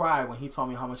 I cried when he told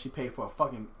me how much he paid for a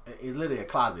fucking. It's literally a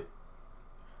closet.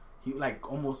 He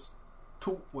like almost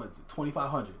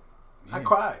 $2,500. I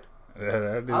cried.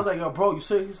 Yeah, I was like, yo, bro, you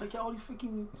serious? He's like, yo, you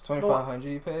freaking. It's $2,500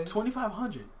 you paid?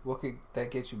 $2,500. What could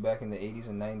that get you back in the 80s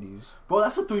and 90s? Bro,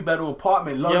 that's a 3-bedroom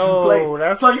apartment, luxury Yo,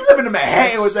 place. So you living in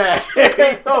Manhattan with that?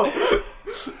 Yo.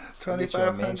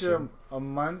 $2,500 a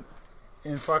month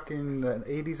in fucking the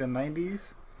 80s and 90s.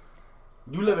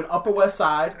 You live in Upper West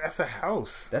Side. That's a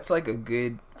house. That's like a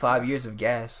good 5 years of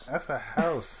gas. That's a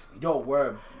house. Yo,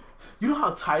 word. You know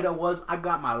how tight I was? I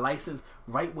got my license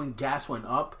right when gas went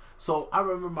up. So I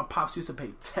remember my pops used to pay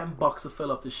 $10 to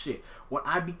fill up the shit. When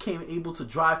I became able to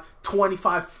drive,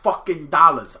 $25 fucking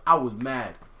dollars. I was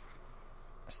mad.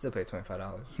 I still pay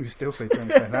 $25. You still pay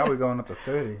 25. Now we're going up to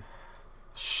 30.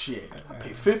 Shit, I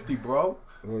pay 50, bro.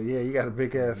 Well, yeah, you got a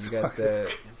big ass. You got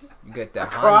that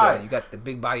cried. Honda. You got the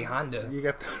big body Honda. You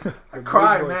got the I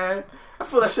cried, man. I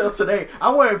filled that shit up today.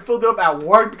 I went and filled it up at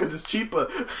work because it's cheaper.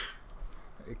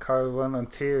 The car run on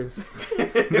tears.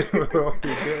 They were all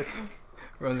good.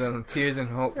 Runs on tears and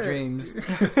hope dreams.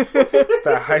 It's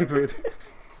that hybrid.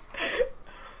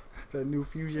 That new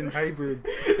Fusion hybrid.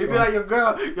 It'd be like,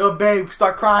 yo, babe,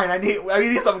 start crying. I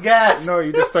need some gas. No,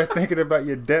 you just start thinking about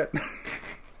your debt.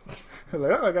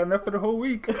 Like, I got enough for the whole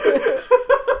week.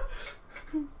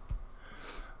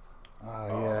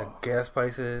 Yeah, gas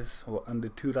prices were under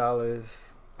 $2.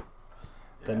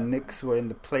 The Knicks were in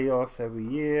the playoffs every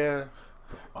year.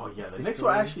 Oh yeah, the Knicks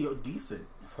were actually decent.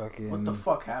 Fucking What the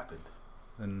fuck happened?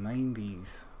 The 90s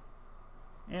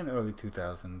and early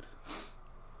 2000s.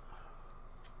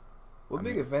 What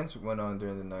big events went on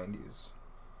during the 90s?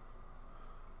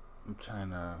 I'm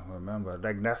trying to remember.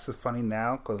 Like, that's just funny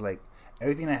now because, like,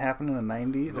 everything that happened in the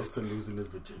 90s, Milton losing his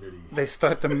virginity. they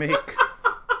start to make.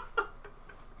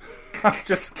 I'm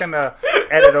just gonna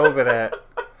edit over that.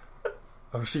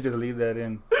 Oh, she just leave that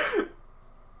in.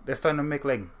 They're starting to make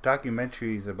like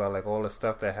documentaries about like all the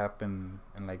stuff that happened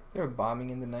and like They were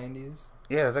bombing in the 90s.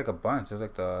 yeah, it's like a bunch. There's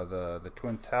like the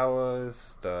Twin Towers,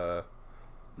 the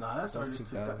No, that's early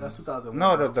 2000. That's 2001.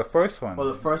 no the first one. Oh,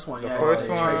 the first one. The Yeah, first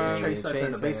the one. Trade Center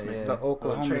in the basement. Yeah. The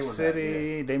Oklahoma train was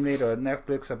City. at, They made a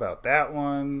Netflix about that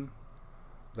one.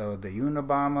 The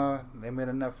Unabomber. They made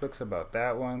a Netflix about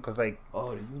that one because like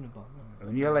Oh, the Unabomber.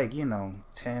 when you're like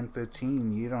 10,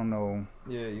 15, you don't know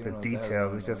Yeah, you the know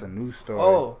details. It's just a news story.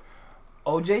 Oh,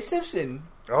 O.J. Simpson.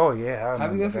 Oh yeah,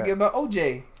 How we gonna forget about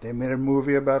O.J. They made a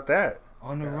movie about that.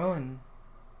 on the run?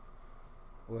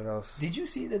 What else? Did you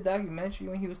see the documentary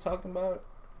when he was talking about,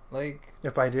 like...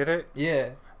 If I did it? Yeah.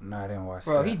 No, I didn't watch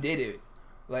that. Bro, he did it.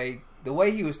 Like, the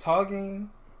way he was talking,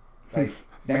 like,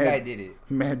 that guy did it.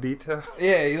 Mad detail?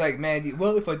 Yeah, he's like,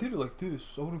 well, if I did it like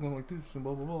this, I would have gone like this, and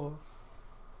blah, blah, blah.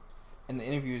 And the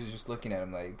interviewers are just looking at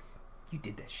him like, you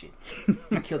did that shit.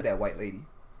 You killed that white lady.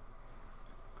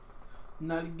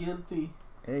 Not guilty.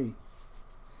 Hey.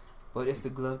 But if the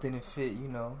glove didn't fit, you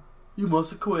know. You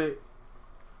must have quit.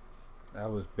 That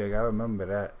was big. I remember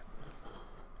that.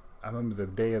 I remember the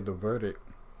day of the verdict.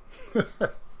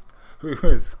 We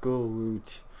were in school.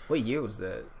 What year was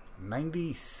that?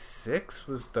 96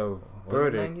 was the Was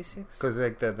verdict. it 96? Because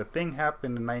like the thing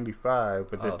happened in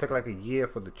 95, but it took like a year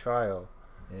for the trial.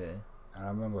 Yeah. And I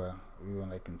remember we were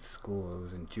like in school. It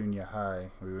was in junior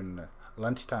high. We were in the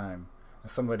lunchtime,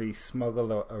 and somebody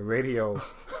smuggled a radio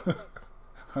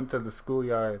onto the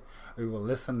schoolyard. We were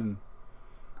listening.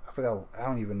 I forgot. I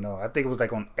don't even know. I think it was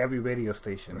like on every radio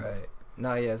station. Right.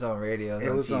 No, yeah, it's on radio.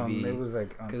 It was on TV. It was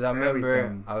like on because I remember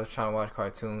everything. I was trying to watch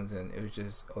cartoons and it was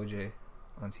just OJ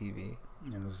on TV.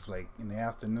 And it was like in the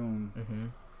afternoon,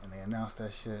 and they announced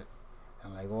that shit,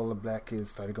 and like all the black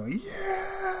kids started going,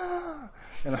 yeah,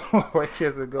 and all the white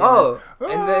kids were going. Oh,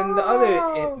 and then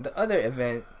the other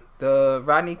event, the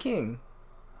Rodney King.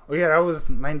 Oh yeah, that was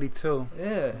 92.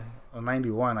 Yeah. Or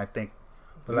 91, I think.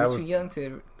 But I was too young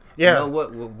to know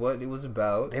what it was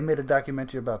about. They made a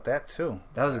documentary about that too.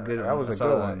 That was a good one. That was a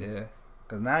good one. Yeah.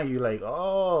 Because now you like,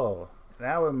 oh,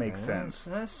 now it makes sense.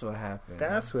 That's what happened.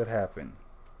 That's what happened.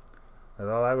 Because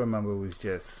all I remember was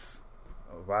just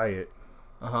a riot.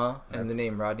 And the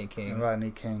name Rodney King.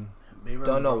 Rodney King.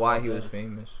 Don't know why he was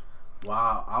famous.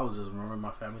 Wow, I was just remembering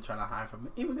my family trying to hide from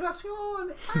me.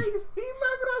 Inmigración,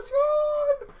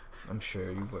 inmigración. I'm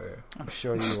sure you were. I'm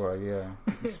sure you were, yeah.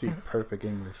 You speak perfect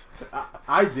English.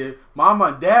 I did. Mom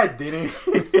and dad didn't.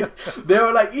 They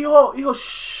were like, hijo,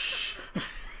 shh.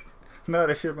 No,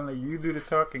 they should have been like, you do the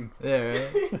talking. Yeah,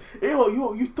 right?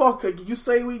 Hijo, you talk. You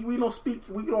say we don't speak.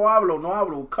 We no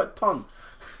hablo, cut tongue.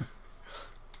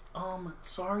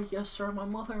 Sorry, yes, sir. My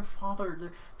mother and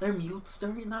father, they're mutes.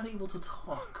 They're not able to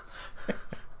talk.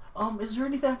 Is there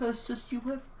anything I can assist you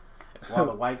with? While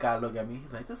the white guy looked at me,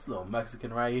 he's like, this little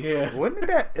Mexican right here. When did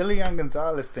that Elian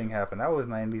Gonzalez thing happen? That was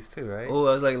 90s too, right? Oh,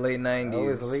 that was like late 90s. That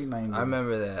was late 90s. I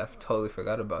remember that. I totally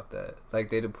forgot about that. Like,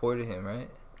 they deported him, right?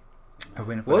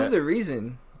 What was the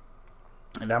reason?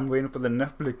 And I'm waiting for the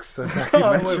Netflix documentary.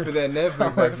 I'm waiting for that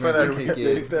Netflix documentary to kick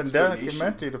in. The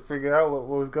documentary to figure out what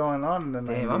was going on in the 90s.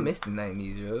 Damn, I missed the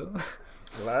 90s, yo.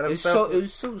 A lot of stuff. It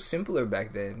was so simpler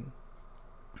back then.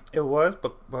 It was,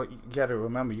 but you gotta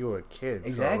remember you were a kid.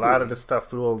 Exactly. So a lot of the stuff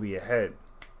flew over your head.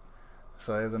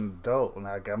 So as an adult,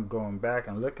 like I'm going back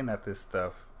and looking at this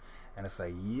stuff, and it's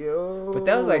like, yo. But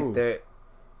that was like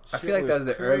I feel like that was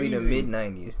the early to crazy. mid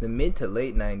 90s. The mid to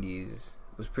late 90s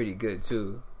was pretty good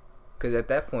too, because at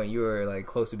that point you were like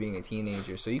close to being a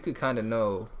teenager, so you could kind of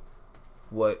know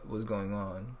what was going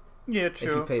on. Yeah, true.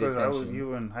 If you paid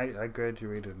attention. I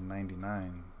graduated in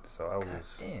 '99, so I was.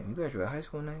 Damn, you graduated high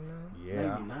school in 99? Yeah.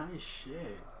 99,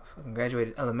 shit. Fucking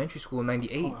graduated elementary school in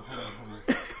 98. Hold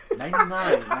on.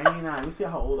 99. Let me see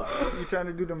how old I am. You trying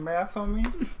to do the math on me?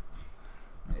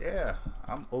 Yeah,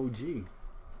 I'm OG.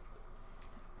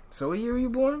 So what year were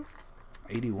you born?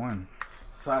 81.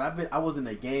 Son, I was in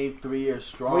the game 3 years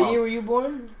strong. What year were you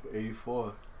born?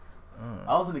 84.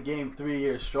 I was in the game 3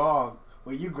 years strong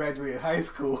when you graduated high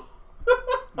school.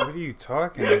 What are you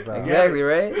talking about? Exactly,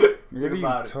 right? What are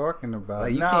you talking about?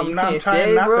 Like, you I'm can't trying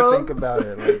say, not bro. to think about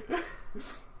it. Like,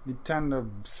 you're trying to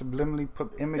subliminally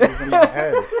put images in my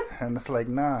head, and it's like,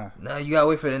 nah. Nah, you gotta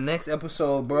wait for the next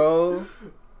episode, bro.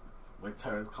 When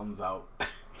Terrence comes out.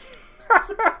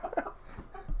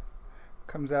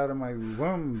 Comes out of my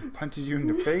room, punches you in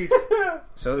the face.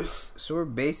 So we're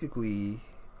basically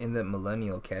in the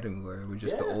millennial category. We're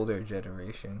just the older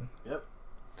generation. Yep.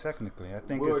 Technically, I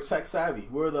think we're it's tech savvy.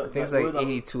 We're the. I think it's like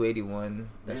 82, 81.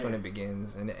 That's when it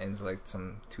begins, and it ends like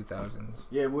some 2000s.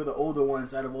 Yeah, we're the older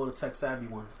ones out of all the tech savvy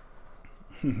ones.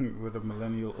 we're the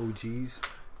millennial OGs.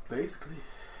 Basically.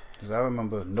 Because I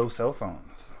remember no cell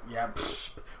phones. Yeah,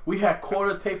 we had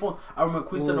quarters payphones. I remember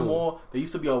Queens in the mall. There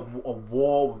used to be a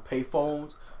wall with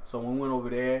payphones. So when we went over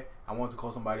there, I wanted to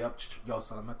call somebody up. Yo,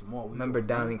 son, I'm at the mall. Remember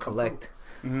dialing collect?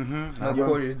 Mm-hmm. No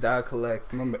quarters, dial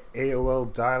collect. Remember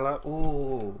AOL dial-up?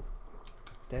 Ooh,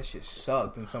 that shit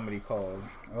sucked when somebody called.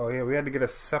 Oh yeah, we had to get a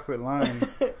separate line.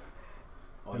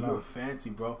 Oh, you were fancy,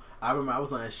 bro. I remember I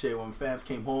was on that shit when fans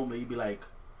came home. They'd be like,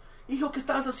 "Hijo, ¿qué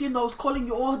estás haciendo? I was calling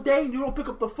you all day and you don't pick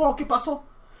up the phone. ¿Qué pasó?"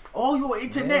 Oh, you were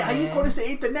internet. Yeah, How you man. gonna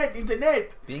say internet?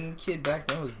 Internet. Being a kid back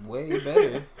then was way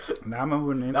better. Now I remember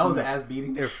when the That was an internet ass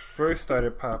beating. it first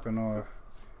started popping off.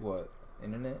 What?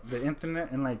 Internet? The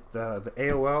internet and like the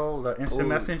AOL, the instant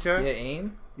messenger. Yeah,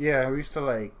 AIM? Yeah, we used to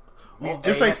like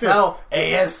Just like this. ASL. We'd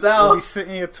ASL. be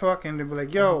sitting here talking and be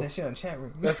like, "Yo, That shit on chat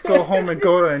room. let's go home and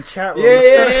go to the chat room."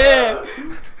 Yeah.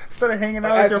 Instead of hanging out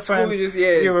with After your school, friends, you just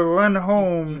you would run you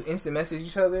home instant message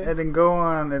each other. and then go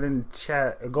on and then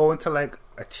chat, go into like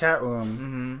a chat room.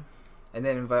 Mm-hmm. And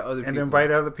then invite other people. And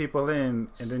invite other people in,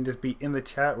 and then just be in the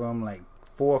chat room, like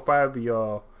 4 or 5 of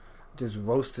y'all, just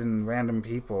roasting random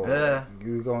people. Yeah.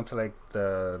 You go into like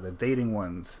the dating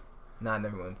ones, Not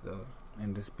everyone's though.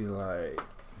 and just be like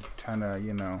trying to,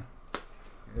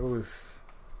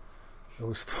 it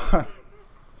was fun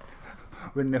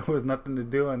when there was nothing to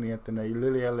do on the internet. You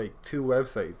literally had like 2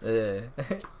 websites.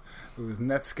 Yeah. It was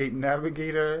Netscape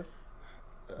Navigator.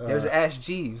 There was Ask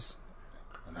Jeeves.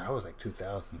 And that was like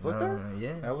 2000. Was that?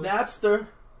 Yeah. That was. Napster.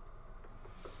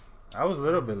 I was a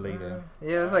little bit later.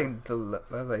 Yeah, it was like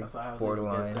That's how I was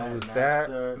borderline. able to Was get that-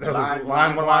 Napster, that was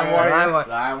LimeWire.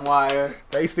 LimeWire. LimeWire.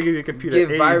 They used to give you a computer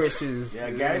Give AIDS. viruses.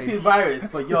 Yeah, guaranteed virus.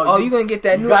 But yo, Oh, you gonna get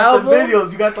that you new got album? the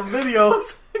videos. You got the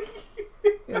videos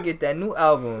You gonna get that new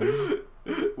album.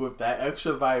 with that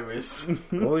extra virus.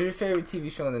 What was your favorite TV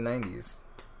show in the 90s?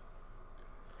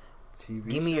 TV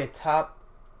Give me show? your top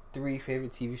 3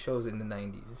 favorite TV shows in the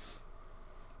 90s.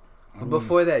 But Mm.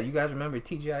 before that, you guys remember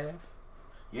TGIF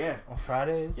Yeah. on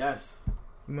Fridays? Yes. You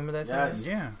remember that? Yes.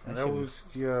 time? Yeah, That that shit was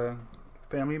your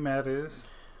Family Matters.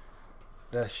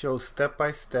 That show Step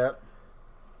by Step.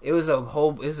 It was a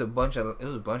bunch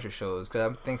of shows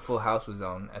because I think Full House was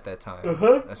on at that time.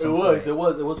 Uh-huh. At It some was.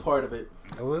 point. It was part of it.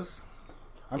 It was.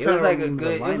 It was like a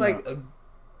good. It was like a.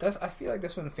 I feel like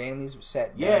that's when families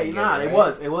sat down. Yeah, together, nah, right? it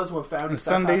was. It was when family And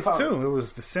Sundays started too. It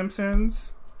was The Simpsons.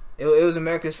 It was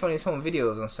America's Funniest Home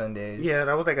Videos on Sundays. Yeah,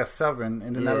 that was like a 7,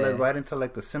 and then that Yeah. led right into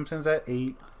like The Simpsons at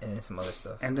 8, And then some other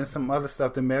stuff. and then some other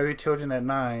stuff. The Married Children at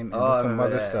 9, and Oh, I then some remember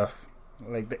other that. stuff.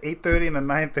 Like the 8:30 and the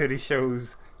 9:30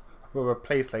 shows were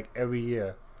replaced like every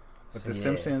year. But The Yeah.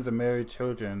 Simpsons and Married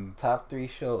Children Top 3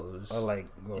 shows are like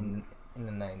in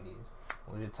the 90s.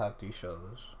 What are your top 3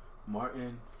 shows?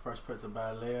 Martin, Fresh Prince of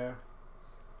Bel-Air,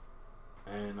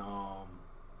 and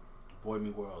Boy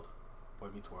Meets World.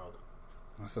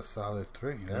 that's a solid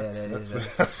 3. Yeah, that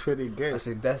is. That's pretty good.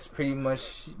 That's pretty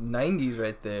much 90s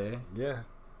right there. Yeah.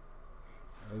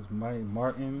 That was my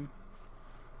Martin.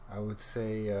 I would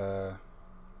say, I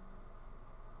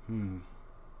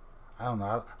don't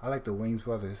know. I like the Wayans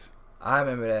Brothers. I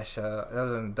remember that show. That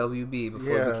was on WB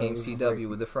before Yeah, it became it was CW like-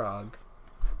 with the frog.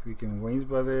 Freaking Wayans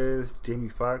Brothers. Jamie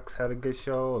Foxx had a good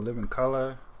show. Live in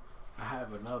Color. I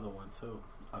have another one too.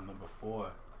 On number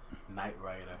 4, Knight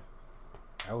Rider.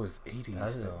 That was 80s That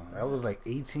was though. That was like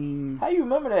 18. How you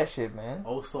remember that shit, man?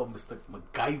 Also, Mr.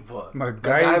 MacGyver.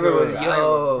 MacGyver. was-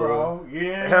 Yo. bro.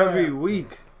 Yeah. Every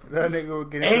week. That nigga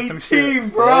would get into some 18,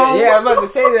 shit. bro. Yeah, I'm about to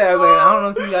say that. I was like, I don't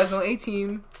know if you guys know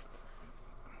 18.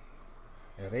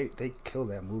 Yeah, they killed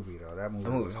that movie though. That movie,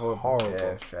 That movie was was horrible. Yeah,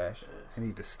 it's trash. I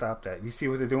need to stop that. You see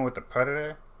what they're doing with the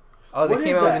Predator? Oh, they What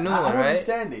came is out with that? a new I one, don't right?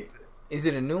 understand it. Is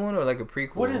it a new one or like a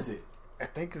prequel? What is it? I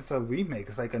think it's a remake.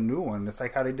 It's like a new one. It's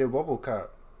like how they did RoboCop.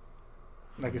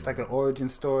 Like it's like an origin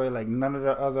story. Like none of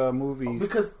the other movies.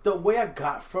 Because the way I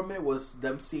got from it was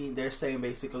them they're saying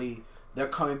basically they're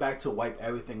coming back to wipe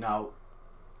everything out.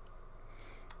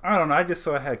 I don't know. I just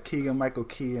saw it had Keegan Michael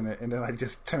Key in it, and then I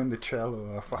just turned the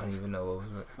trailer off. I don't even know what was.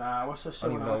 Nah, I watched that I shit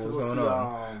don't when even I went know to go what's see. going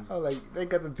on. Oh, like they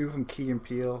got the dude from Key and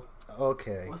Peele.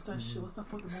 Okay, What's that shit? What's that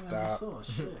fucking movie I Stop. just saw?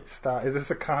 Shit. stop. Is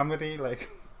this a comedy? Like,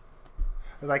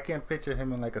 'cause I can't picture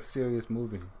him in like a serious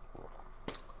movie.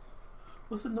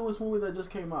 What's the newest movie that just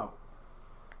came out?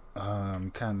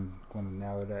 Kind of want to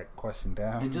narrow that question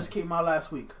down. It just came out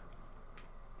last week.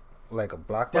 like a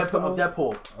blockbuster. movie?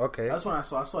 Deadpool. Okay. That's when I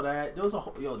saw. I saw that. There was a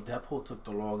Deadpool took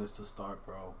the longest to start,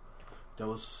 bro. There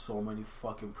was so many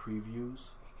fucking previews.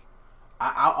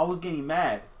 I was getting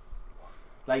mad.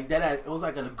 Like that ass. It was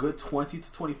like a good 20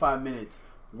 to 25 minutes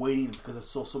waiting because I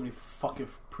saw so many fucking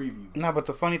previews. No, but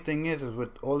the funny thing is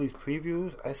with all these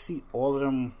previews, I see all of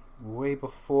them way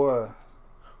before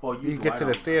Oh, you do. get I to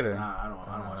the don't- theater. Nah, I don't watch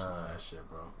none of that shit,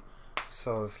 bro.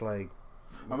 So it's like,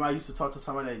 Remember, I used to talk to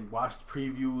somebody that watched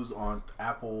previews on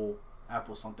Apple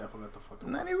something. I forgot the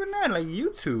fucking. not even that. Like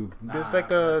YouTube, Nah, there's like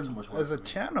that's too much work there's a for me.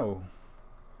 channel.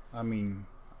 I mean,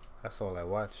 that's all I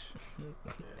watch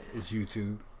is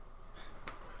YouTube.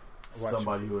 Watch-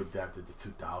 Somebody who adapted the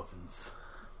 2000s.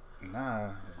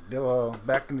 Nah, they were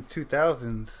back in the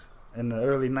 2000s, in the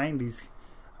early 90s.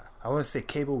 I want to say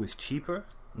cable was cheaper.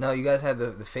 No, you guys had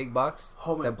the fake box,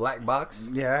 that black box.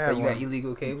 Yeah, I had that you one. got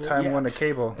illegal cable. Time Warner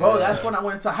cable. Bro, that's when I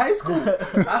went to high school.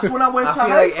 That's when I went to I feel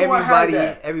high like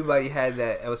school. everybody had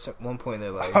that at one point in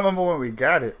their life. I remember when we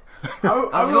got it. I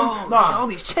was like, all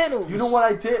these channels. You know what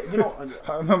I did? You know,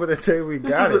 I remember the day we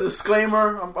this got is it. a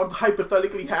disclaimer. I'm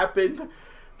hypothetically happened.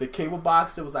 The cable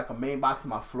box, there was like a main box on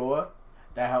my floor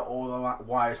that had all the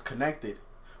wires connected.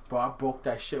 Bro, I broke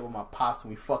that shit with my pops and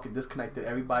we fucking disconnected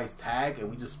everybody's tag and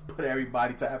we just put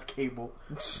everybody to have cable.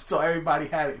 So everybody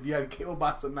had it. If you had a cable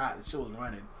box or not, the shit was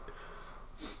running.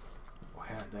 I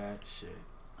had that shit.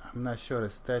 I'm not sure the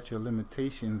statute of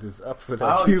limitations is up for Oh,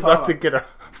 that. You about to get a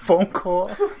phone call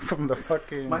from the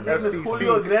fucking My name is FCC.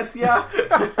 Julio Iglesia.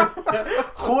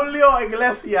 Julio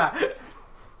Iglesia.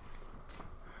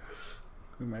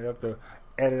 We might have to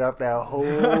edit out that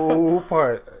whole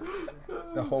part.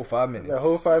 The whole 5 minutes. The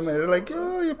whole 5 minutes. Like,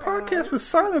 yo, your podcast was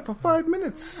silent for 5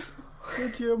 minutes.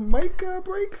 Did your mic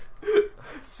break?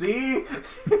 See?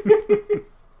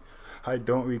 I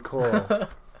don't recall.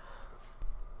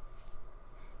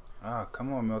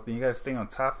 Come on, Milton. You gotta stay on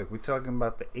topic. We're talking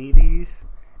about the 80s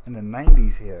and the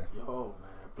 90s here. Yo, man.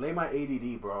 Blame my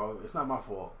ADD, bro. It's not my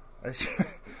fault.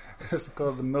 It's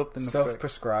called the Milton effect.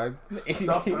 Self-prescribed.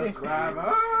 Self-prescribed.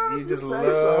 You just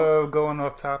love going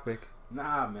off topic.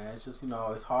 Nah, man. It's just,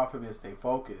 it's hard for me to stay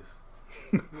focused.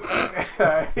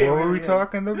 What were we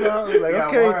talking about? Like,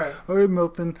 Yeah, okay,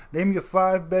 Milton, name your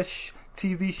 5 best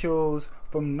TV shows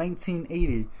from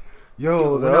 1980.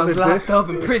 Yo, when I was locked up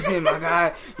in prison, my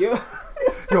guy.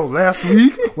 Yo, last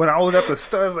week when I was at the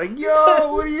store, I was like,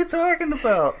 yo, what are you talking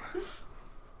about?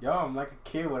 Yo, I'm like a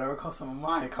kid. Whatever comes to my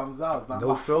mind, it comes out. It's not No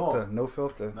my filter, fault. no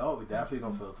filter. No, we definitely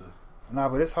no filter. Nah,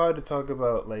 but it's hard to talk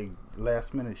about like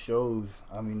last minute shows.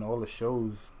 I mean, all the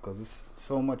shows because it's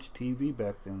so much TV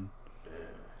back then. Yeah.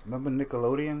 Remember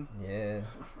Nickelodeon? Yeah.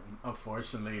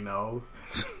 Unfortunately, no.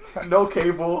 No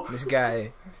cable. This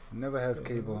guy. Never has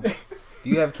cable. Do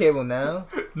you have cable now?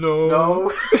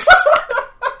 No.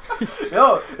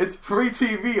 Yo, it's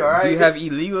pre-TV, all right. Do you have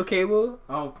illegal cable?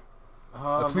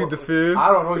 I plead the fifth.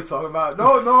 I don't know what you're talking about.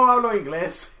 No, I don't know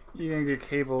English. You ain't get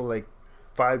cable like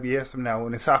 5 years from now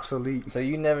when it's obsolete. So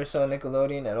you never saw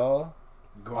Nickelodeon at all?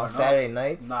 Growing on Saturday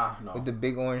nights? Nah, no. With the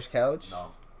big orange couch? No.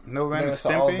 No Ren and Never saw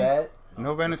all Stimpy. that?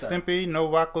 No Ren and Stimpy. No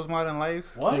Rocko's Modern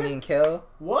Life. What? Kenan and Kel?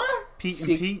 What? Pete and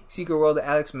Pete. Secret World of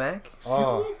Alex Mack?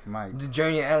 Oh, Mike. The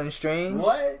Journey of Alan Strange?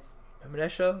 What? Remember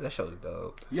that show? That show was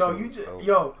dope. Yo, you just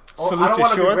yo. Oh, Salute I don't your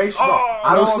want to be shorts? racial. Oh,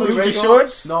 I don't want to be salute your racial.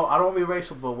 shorts? No, I don't want to be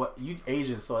racial. But what you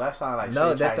Asian, so that sounded like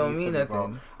No, straight that don't Chinese mean to me, bro.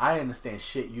 nothing. I didn't understand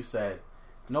shit you said.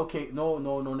 No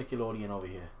Nickelodeon over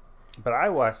here, But I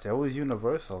watched it. It was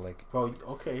Universal. Like, bro.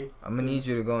 Okay. I'm gonna need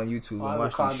you to go on YouTube and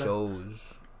watch these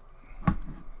shows.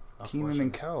 Kenan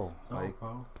and Kel. No, Like,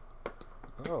 bro.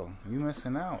 oh, you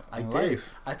missing out I on did.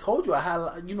 life. I told you I had.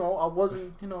 I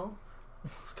wasn't.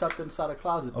 Was kept inside a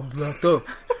closet. I was locked up.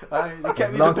 They kept me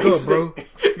in the Locked up, basement.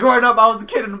 Growing up, I was the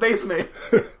kid in the basement.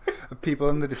 People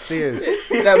under the stairs.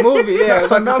 That movie, yeah, I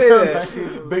was about to say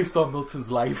that. Based on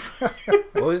Milton's life.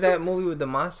 What was that movie with the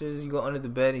monsters? You go under the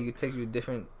bed and you take you a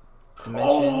different dimension.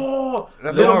 Oh,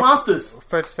 That Little one- Monsters.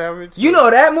 Fred Savage. You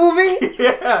know that movie?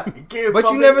 Yeah, it came But you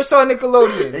public- never saw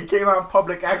Nickelodeon. It came out in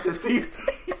public access TV.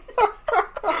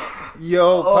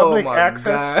 Yo, Oh public my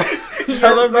access God.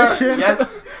 television. Yes.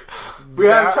 We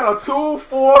had channel 2,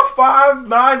 4, 5,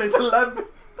 9, and 11.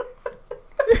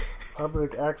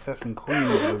 Public access in Queens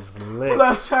was lit.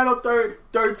 Plus channel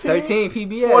 13, 13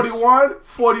 PBS. 41,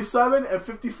 47, and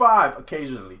 55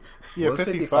 occasionally. Yeah, What's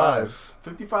 55.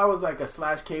 55 was like a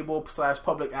slash cable slash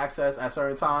public access at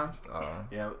certain times.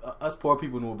 Yeah, us poor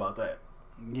people knew about that.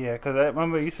 Yeah, because I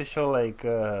remember it used to show like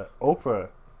Oprah.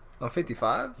 On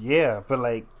 55? Yeah, but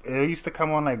like it used to come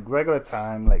on like regular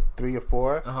time, like 3 or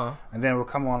 4, Uh-huh. and then it would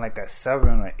come on like at 7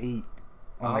 or 8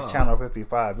 on like Oh. channel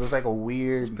 55. It was like a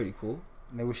weird. It's pretty cool.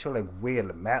 And they would show like weird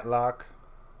like, Matlock.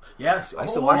 Yes, I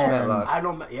used to watch man. Matlock. I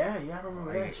don't. Yeah, I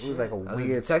remember that. It Shit. was like a was a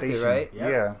weird detective, station. right? Yeah.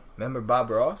 Yeah. Remember Bob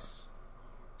Ross?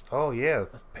 Oh yeah,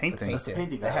 painting. painter. The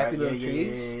painting The guy, Happy right? Little Yeah,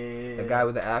 Trees? yeah. The guy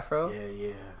with the afro?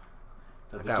 Yeah.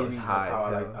 The That guy was beginnings of high how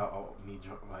as I hell. me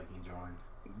liking drawing.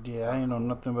 Yeah, I didn't know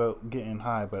nothing about getting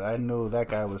high, but I knew that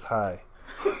guy was high.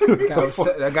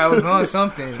 That guy was on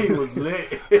something. He was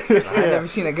lit. I never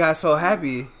seen a guy so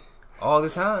happy all the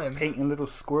time. Painting little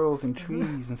squirrels and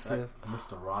trees and stuff.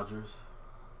 Mr. Rogers.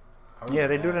 Yeah,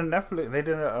 they did a Netflix. They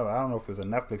did I don't know if it was a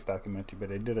Netflix documentary, but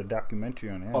they did a documentary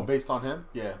on him. Oh, based on him?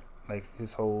 Yeah. Like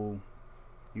his whole,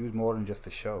 he was more than just a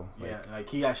show. Yeah, like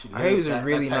he actually. I heard he was lived a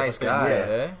really that type nice of thing. guy. Yeah.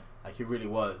 Yeah. Like he really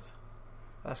was.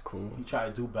 That's cool. He tried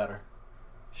to do better.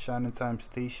 Shining Time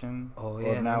Station. Oh, Or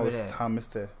yeah, now remember it's that. Thomas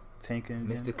the tank engine.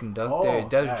 Mr. Conductor. Oh,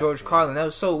 that was George Carlin. That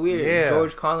was so weird. Yeah.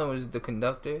 George Carlin was the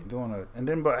conductor. Doing it, and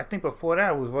then but I think before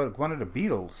that was one of the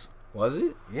Beatles. Was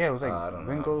it? Yeah, it was I like don't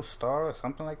Ringo know. Starr or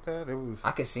something like that. It was.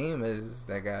 I could see him as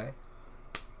that guy.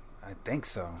 I think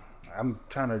so. I'm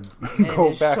trying to Man, go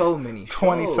there's back so many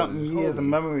 20 something years of Holy-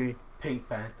 memory. Pink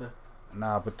Panther.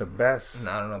 Nah, but the best.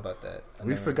 Nah, I don't know about that. I We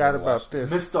never forgot really about watched it.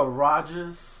 this. Mr.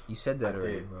 Rogers. You said that I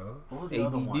already, did. bro. What was the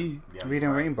other one? Yeah, Reading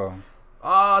right. Rainbow.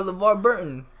 Ah, LeVar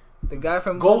Burton. The guy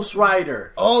from Ghost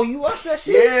Rider. Oh, you watched that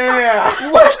shit? Yeah.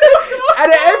 You watched it? Out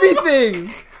of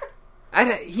everything.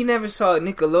 He never saw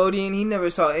Nickelodeon. He never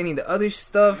saw any of the other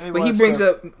stuff. He But he watched brings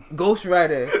that. up Ghost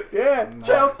Rider. Yeah.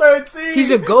 Channel 13.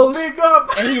 He's a ghost. Big up.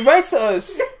 And he writes to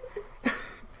us.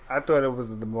 I thought it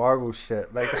was the Marvel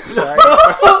shit. Like,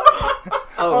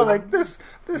 oh, like this.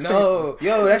 No.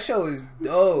 Yo, that show is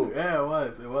dope. Yeah, it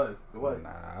was. Nah,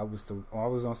 I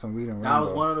was on some Reading Rainbow. That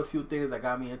was one of the few things that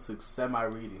got me into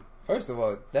semi-reading. First of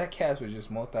all, that cast was just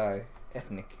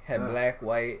multi-ethnic. Had Yeah. black,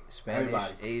 white, Spanish,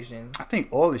 Everybody. Asian. I think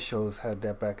all the shows had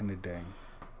that back in the day.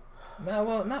 Nah,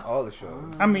 well, not all the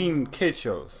shows. I mean, kid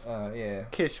shows. Yeah.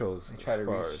 Kid shows. They try to as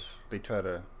far reach as they try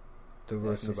to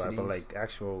diversify, but ethnicities. like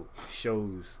actual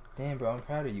shows. Damn, bro, I'm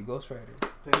proud of you, Ghost Rider.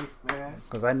 Thanks, man.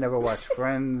 Because I never watched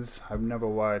Friends. I've never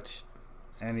watched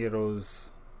any of those.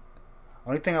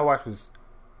 Only thing I watched was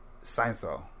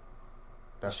Seinfeld.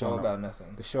 The That's show one about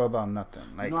nothing. The show about nothing.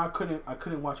 Like You know, I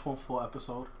couldn't watch one full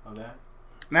episode of that.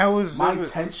 that was. My it was-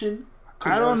 attention.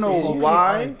 I don't know You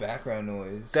why. need, like, background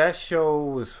noise. that show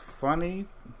was funny,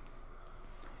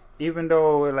 even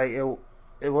though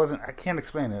it wasn't. I can't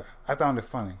explain it. I found it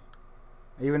funny,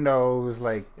 even though it was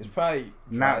like It's probably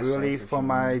not dry really sense of for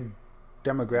my humor.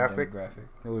 demographic.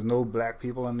 There was no black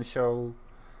people on the show.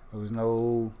 There was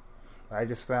no. I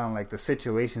just found like the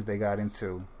situations they got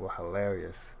into were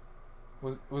hilarious.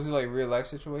 Was it like real life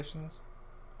situations?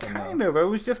 Or no? Kind of. It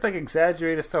was just like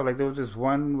exaggerated stuff. Like there was this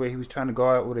one where he was trying to go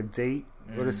out with a date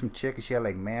with some chick and she had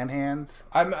like man hands.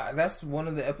 That's one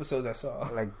of the episodes I saw.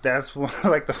 Like that's one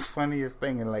like the funniest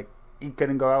thing, and like he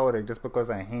couldn't go out with her just because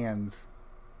her hands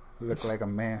look like a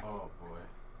man. Oh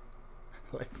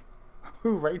boy. Like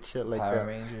who writes shit like Power that?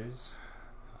 Rangers.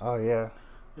 Oh yeah.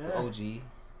 Yeah. OG.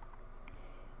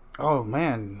 Oh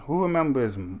man, who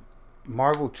remembers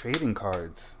Marvel trading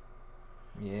cards?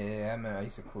 Yeah, I remember I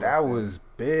used to collect That them. was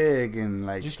big and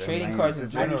like Just the trading cards in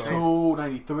 90s. general. 92,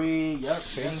 93. Yep.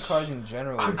 Trading cards in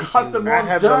general. I was got huge. them I all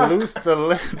had Jack.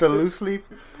 the loose leaf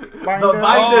binder. The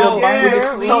binder, Oh, the binder, with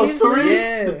the sleeves? three.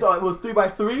 Yeah. It was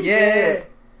 3x3. Yeah.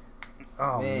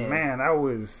 Oh Man. man, that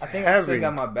was I think I heavy. still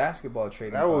got my basketball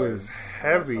trading That cards. was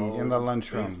heavy in the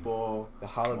lunchroom. Baseball, The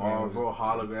hologram. Marvel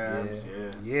holograms.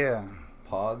 Yeah. Yeah,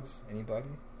 Pogs. Anybody?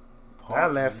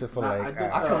 that lasted for Nah, like. I did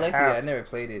I that. collected half- it. I never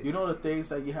played it. You know the things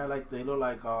that you had, like they look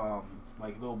like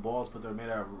little balls, but they're made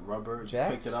out of rubber.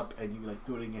 Jacks? You picked it up and you like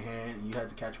threw it in your hand, and you had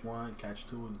to catch one, catch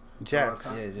two, and Jacks.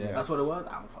 all that time. Yeah, Jacks. That's what it was.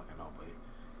 I don't fucking know,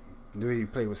 but Dude, you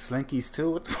play with Slinkies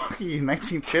too? What the fuck are you,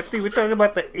 1950? We're talking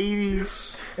about the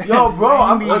 80s. yo, bro,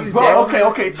 I'm 90s. Was it bro. Jackson-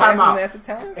 Okay, time Jackson out. at the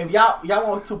time? If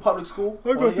y'all went to public school, I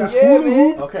all got y'all- this Yeah, hula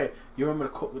hoop. man. Okay, you remember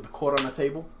the court on the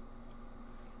table?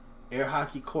 Air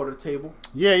hockey court on the table.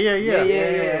 Yeah.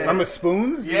 Yeah. Remember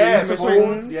spoons? Yeah, remember spoons.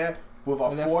 spoons? Yeah, with our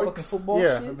Was that fucking forks. football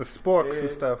Yeah, shit? the sporks and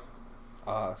Yeah. stuff.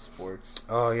 Sports.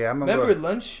 Oh yeah, I remember. Remember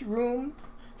lunchroom?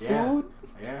 Yeah. Food?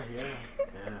 Yeah.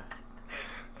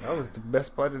 That was the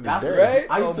best part of the That's day. Right?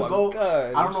 I used Oh to my go.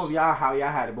 gosh. I don't know how y'all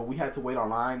had it, but we had to wait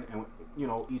online, and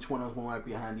each one of us went right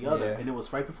behind the other, Yeah. and it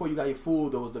was right before you got your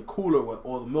food. There was the cooler where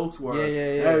all the milks were, Yeah.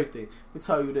 and everything. Let me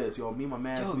tell you this, me and my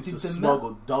man Yo, we used did to the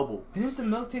smuggle double. Didn't the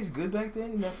milk taste good back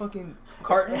then in that fucking It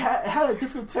carton? had a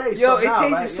different taste. Yo, from it now,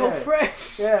 tasted right? so Yeah.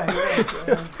 fresh.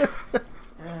 Yeah.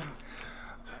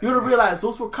 You would have realized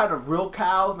those were kind of real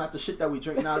cows, not the shit that we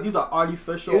drink now. These are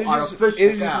artificial, It was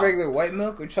just cows. regular white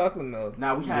milk or chocolate milk.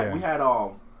 Now we had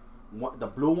the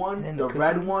blue one, And then the the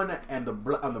red cookies. one, and the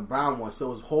brown one. So it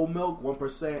was whole milk,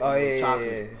 1%. Oh and it yeah, was yeah,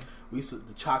 chocolate. yeah. We used to,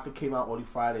 the chocolate came out only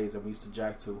Fridays, and we used to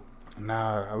jack too.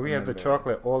 Nah, we had the Remember.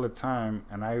 chocolate all the time,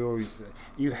 and I always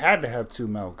you had to have two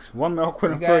milks. One milk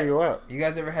wouldn't You fill got- you up. You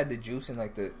guys ever had the juice in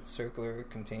like the circular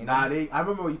container? Nah, I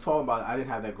remember what you talking about. I didn't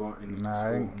have that growing in Nah,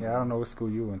 school. I don't know what school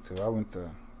you went to. I went to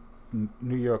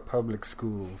New York public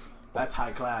schools. That's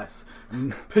high class.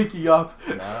 Pick you up.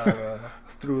 Nah, bro.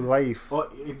 Through life. Or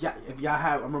if y'all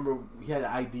have, I remember we had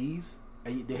IDs,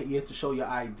 and you had to show your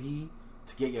ID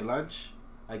to get your lunch.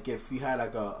 Like if you had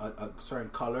like a certain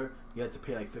color, you had to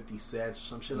pay like 50 cents or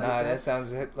some shit Nah, like that. that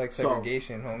sounds like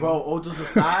segregation, homie. Bro, all just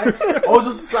aside, we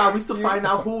used to find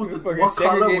out what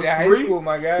color was high three. school,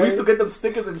 my guy. We used to get them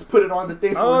stickers and just put it on the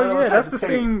thing. Oh yeah, that's the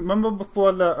same. Remember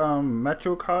before the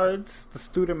Metro cards, the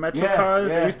student Metro cards?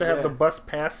 They used to have the bus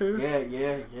passes.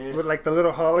 Yeah. With like the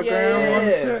little hologram on and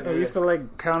shit. And we used to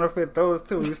like counterfeit those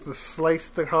too. We used to slice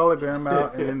the hologram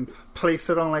out and then place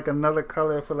it on like another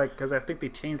color for like, because I think they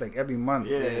change like every month.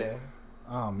 Yeah.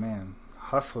 Oh man,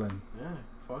 hustling. Yeah.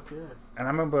 Fuck yeah. And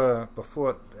I remember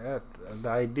before that, the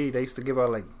ID, they used to give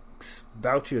out like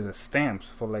vouchers or stamps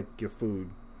for like your food.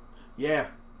 Yeah.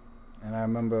 And I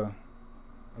remember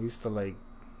I used to like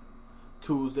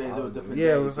Tuesdays or different days.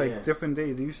 Yeah, it was like different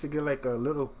days. You used to get like a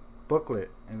little booklet,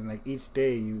 and like each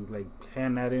day you like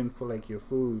hand that in for like your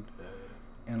food,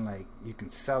 and like you can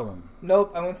sell them.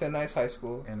 Nope, I went to a nice high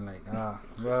school. And like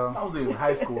well, I was in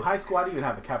high school. High school, I didn't even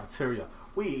have a cafeteria.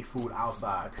 We ate food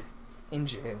outside. In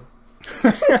jail.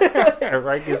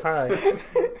 Rikers High.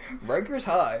 Rikers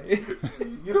High.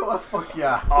 You know what? Fuck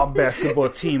yeah. Our basketball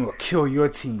team will kill your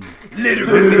team.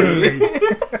 Literally.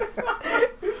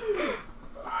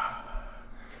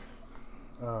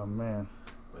 Oh man.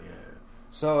 But yeah.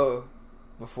 So,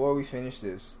 before we finish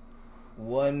this,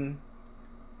 one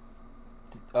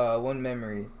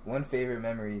memory, one favorite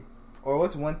memory, or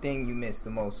what's one thing you miss the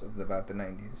most about the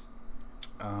 90s?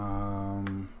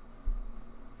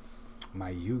 My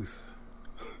youth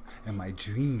and my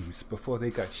dreams before they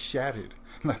got shattered.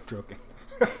 Not joking.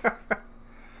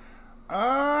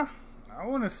 I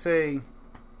want to say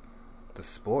the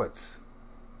sports.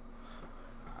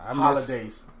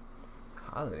 Holidays.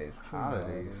 Holidays.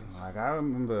 Like I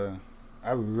remember,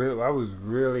 I was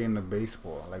really into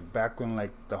baseball. Like back when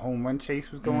like the home run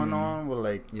chase was going on with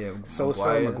like Sosa,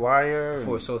 McGuire.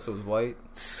 Before Sosa was white.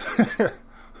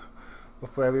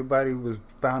 Before everybody was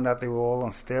found out they were all on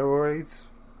steroids.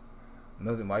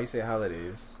 Nothing. Why you say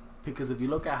holidays? Because if you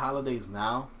look at holidays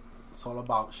now, it's all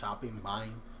about shopping,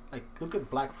 buying. Like look at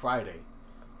Black Friday.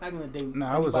 Back in the day,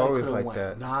 I was always like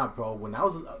that. Nah, bro. When I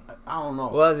was, I don't know.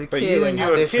 Well, as a kid, when you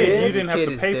were a kid, you didn't have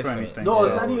to pay for anything. No,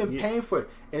 it's not even paying for it.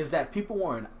 It's that people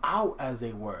weren't out as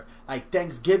they were. Like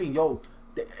Thanksgiving, in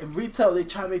retail, they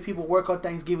try to make people work on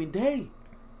Thanksgiving Day.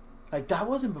 Like that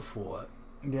wasn't before.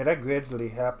 Yeah, that gradually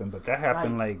happened, but that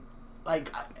happened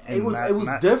it was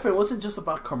different. It wasn't just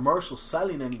about commercial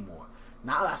selling anymore.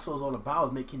 Now that's what it's all about,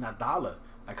 is making that dollar.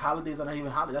 Like holidays are not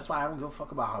even holidays. That's why I don't give a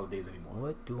fuck about holidays anymore.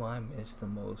 What do I miss the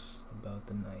most about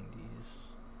the 90s?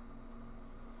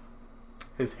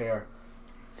 His hair.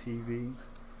 TV.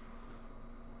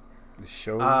 The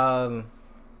shows.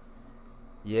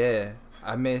 Yeah.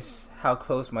 I miss how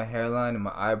close my hairline and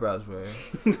my eyebrows were.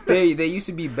 They used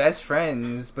to be best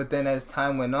friends, but then as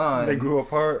time went on, they grew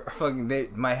apart.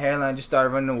 My hairline just started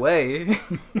running away.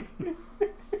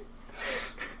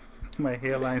 My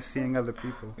hairline seeing other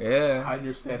people. Yeah. I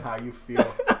understand how you feel.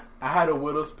 I had a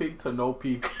widow's peak to no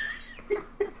peak.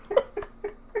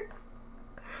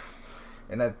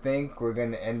 And I think we're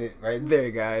going to end it right there,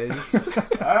 guys.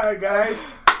 Alright,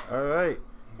 guys. Alright.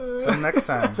 Till next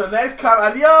time. Till next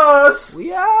time. Adios.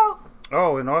 We out.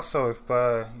 Oh, and also, if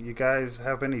you guys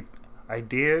have any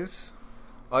ideas.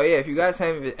 Oh, yeah. If you guys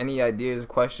have any ideas or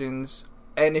questions,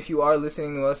 and if you are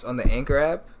listening to us on the Anchor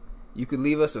app, you could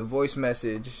leave us a voice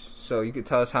message. So you could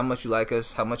tell us how much you like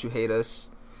us, how much you hate us.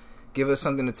 Give us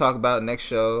something to talk about next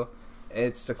show.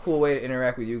 It's a cool way to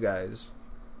interact with you guys.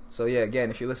 So, yeah, again,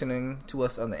 if you're listening to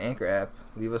us on the Anchor app,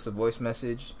 leave us a voice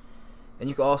message. And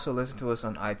you can also listen to us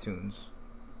on iTunes.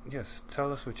 Yes,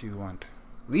 tell us what you want.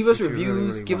 Leave us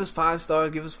reviews. Really give us 5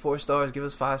 stars. Give us 4 stars. Give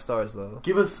us 5 stars, though.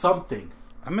 Give us something.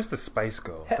 I miss the Spice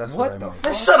Girls. That's what I miss.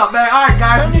 Hey, shut up, man. All right,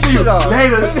 guys. Turn this shit off.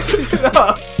 Later. Turn this shit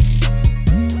off.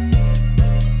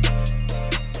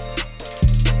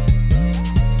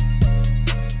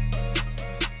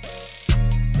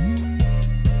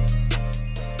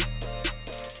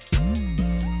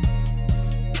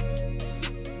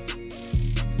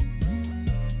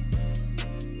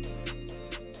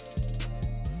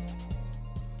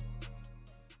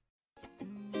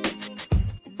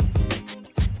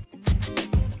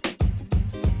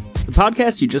 The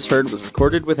podcast you just heard was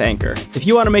recorded with Anchor. If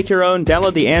you want to make your own,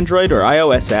 download the Android or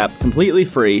iOS app completely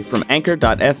free from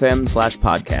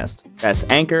anchor.fm/podcast. That's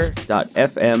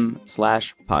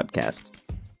anchor.fm/podcast.